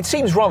ensure, it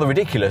seems rather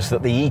ridiculous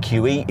that the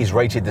EQE is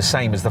rated the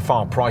same as the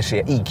far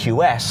pricier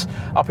EQS,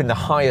 up in the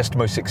highest,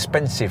 most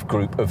expensive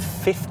group of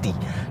 50,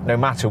 no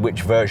matter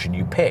which version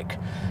you pick.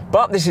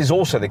 But this is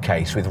also the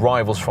case with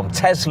rivals from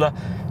Tesla,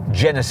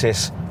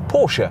 Genesis,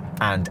 Porsche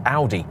and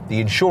Audi. The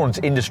insurance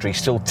industry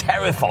still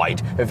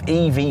terrified of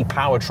EV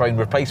powertrain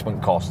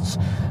replacement costs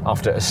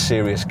after a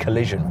serious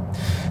collision.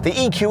 The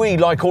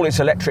EQE, like all its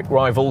electric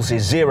rivals,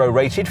 is zero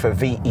rated for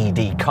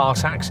VED car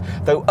tax,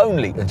 though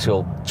only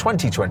until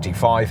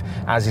 2025,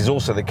 as is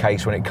also the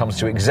case when it comes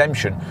to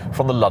exemption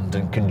from the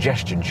London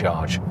congestion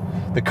charge.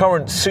 The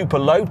current super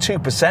low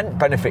 2%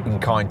 benefit in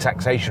kind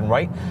taxation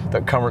rate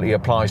that currently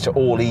applies to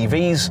all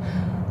EVs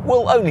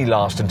will only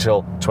last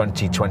until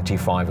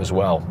 2025 as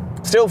well.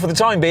 Still, for the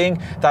time being,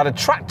 that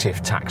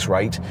attractive tax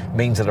rate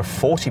means that a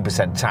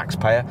 40%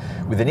 taxpayer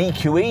with an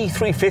EQE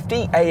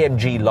 350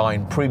 AMG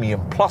line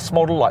Premium Plus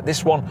model like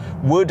this one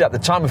would, at the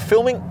time of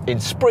filming in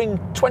spring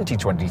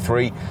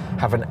 2023,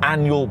 have an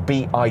annual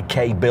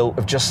BIK bill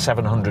of just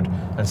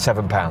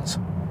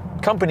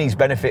 £707. Companies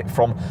benefit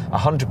from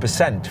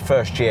 100%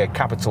 first-year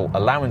capital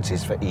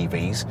allowances for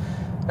EVs,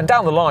 and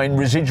down the line,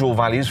 residual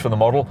values for the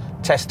model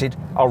tested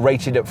are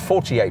rated at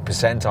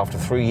 48% after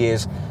 3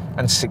 years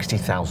and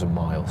 60,000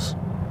 miles.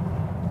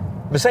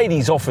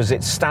 Mercedes offers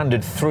its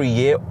standard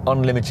 3-year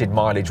unlimited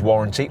mileage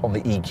warranty on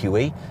the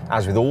EQE,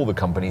 as with all the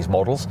company's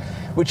models,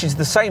 which is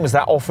the same as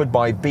that offered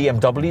by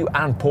BMW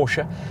and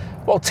Porsche,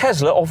 while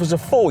Tesla offers a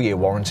 4-year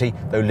warranty,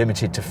 though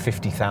limited to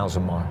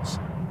 50,000 miles.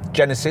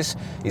 Genesis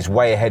is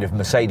way ahead of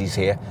Mercedes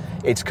here.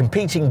 Its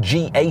competing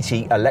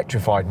G80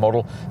 electrified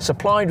model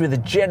supplied with a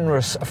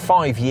generous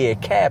 5-year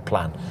care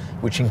plan,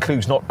 which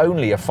includes not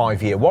only a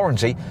 5-year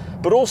warranty,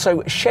 but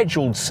also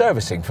scheduled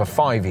servicing for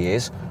 5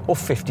 years or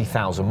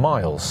 50,000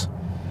 miles.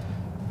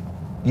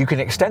 You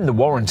can extend the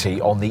warranty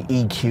on the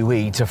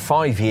EQE to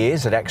 5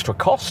 years at extra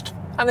cost,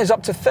 and there's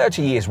up to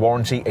 30 years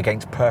warranty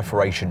against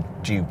perforation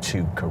due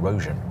to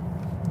corrosion.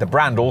 The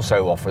brand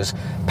also offers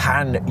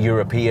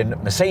pan-European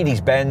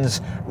Mercedes-Benz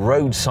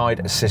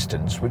roadside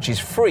assistance, which is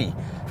free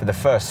for the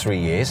first 3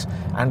 years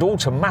and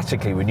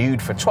automatically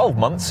renewed for 12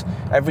 months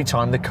every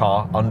time the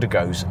car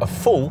undergoes a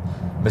full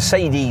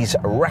Mercedes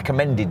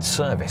recommended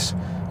service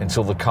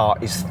until the car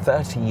is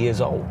 30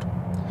 years old.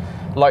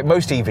 Like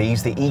most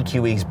EVs, the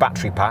EQE's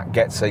battery pack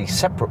gets a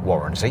separate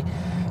warranty,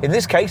 in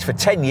this case for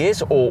 10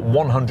 years or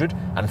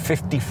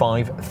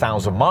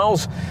 155,000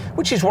 miles,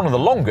 which is one of the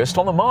longest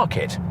on the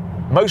market.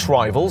 Most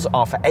rivals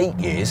are for 8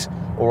 years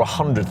or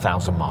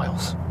 100,000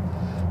 miles.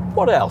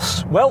 What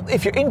else? Well,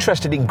 if you're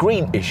interested in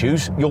green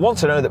issues, you'll want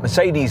to know that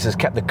Mercedes has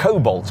kept the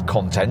cobalt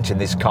content in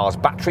this car's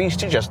batteries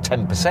to just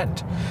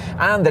 10%,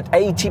 and that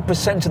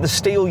 80% of the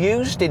steel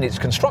used in its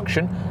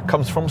construction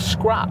comes from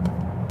scrap.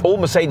 All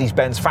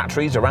Mercedes-Benz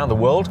factories around the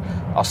world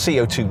are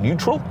CO2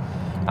 neutral,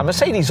 and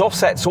Mercedes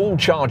offsets all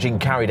charging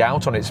carried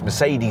out on its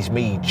Mercedes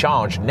Me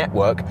Charge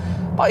network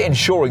by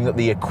ensuring that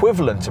the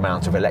equivalent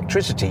amount of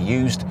electricity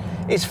used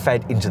is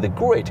fed into the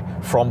grid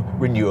from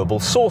renewable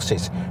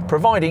sources,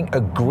 providing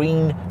a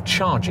green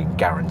charging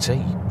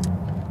guarantee.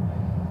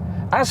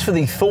 As for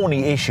the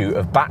thorny issue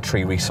of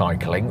battery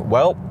recycling,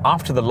 well,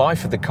 after the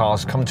life of the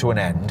cars come to an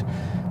end,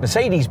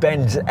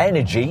 Mercedes-Benz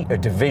Energy, a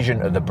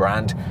division of the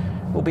brand,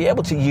 will be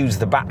able to use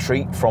the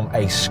battery from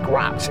a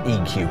scrapped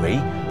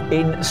EQE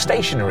in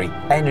stationary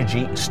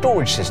energy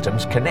storage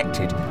systems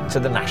connected to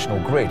the national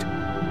grid.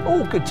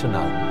 All good to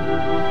know.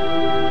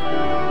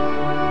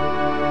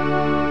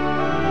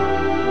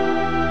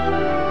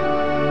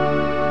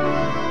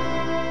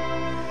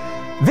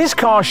 This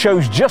car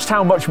shows just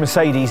how much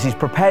Mercedes is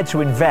prepared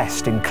to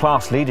invest in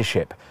class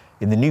leadership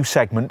in the new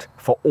segment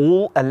for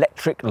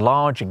all-electric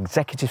large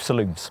executive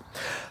saloons.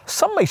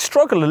 Some may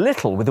struggle a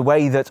little with the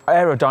way that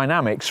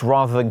aerodynamics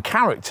rather than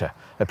character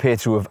appear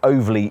to have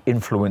overly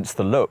influenced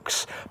the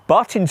looks,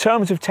 but in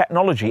terms of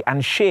technology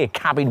and sheer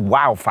cabin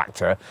wow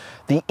factor,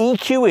 the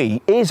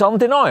EQE is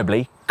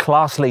undeniably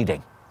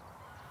class-leading.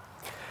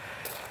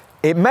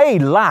 It may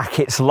lack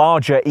its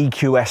larger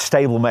EQS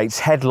stablemate's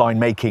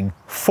headline-making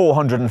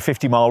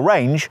 450-mile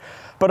range,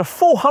 but a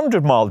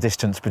 400-mile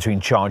distance between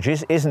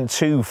charges isn't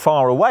too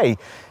far away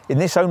in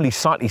this only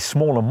slightly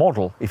smaller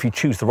model if you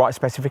choose the right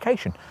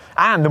specification.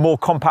 And the more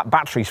compact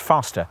battery's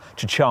faster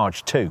to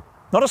charge too.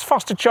 Not as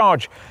fast to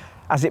charge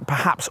as it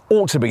perhaps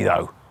ought to be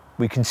though,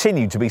 we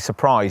continue to be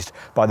surprised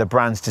by the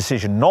brand's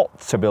decision not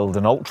to build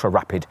an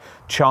ultra-rapid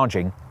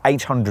charging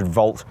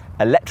 800-volt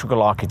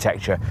electrical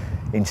architecture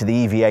into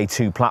the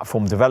EVA2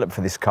 platform developed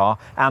for this car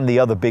and the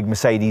other big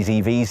Mercedes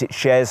EVs it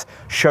shares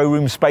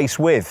showroom space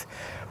with.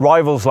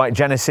 Rivals like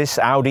Genesis,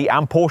 Audi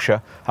and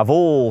Porsche have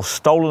all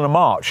stolen a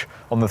march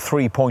on the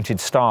three-pointed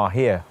star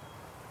here.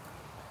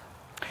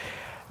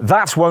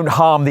 That won't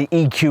harm the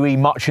EQE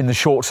much in the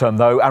short term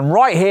though, and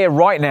right here,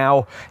 right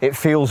now, it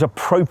feels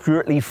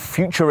appropriately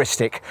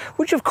futuristic,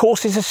 which of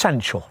course is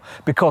essential,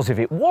 because if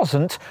it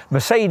wasn't,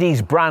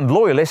 Mercedes brand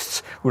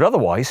loyalists would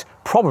otherwise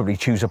probably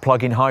choose a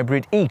plug-in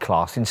hybrid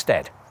E-Class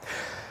instead.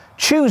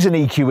 Choose an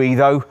EQE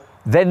though,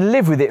 then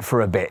live with it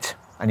for a bit,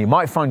 and you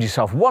might find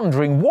yourself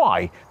wondering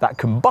why that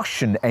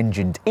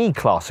combustion-engined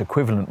E-Class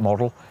equivalent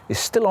model is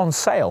still on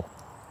sale.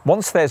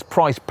 Once there's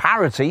price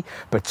parity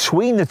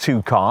between the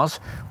two cars,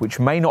 which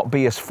may not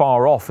be as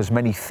far off as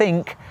many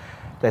think,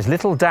 there's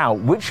little doubt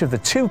which of the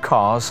two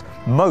cars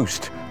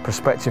most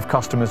prospective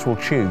customers will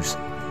choose.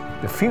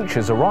 The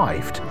future's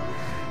arrived,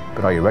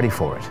 but are you ready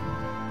for it?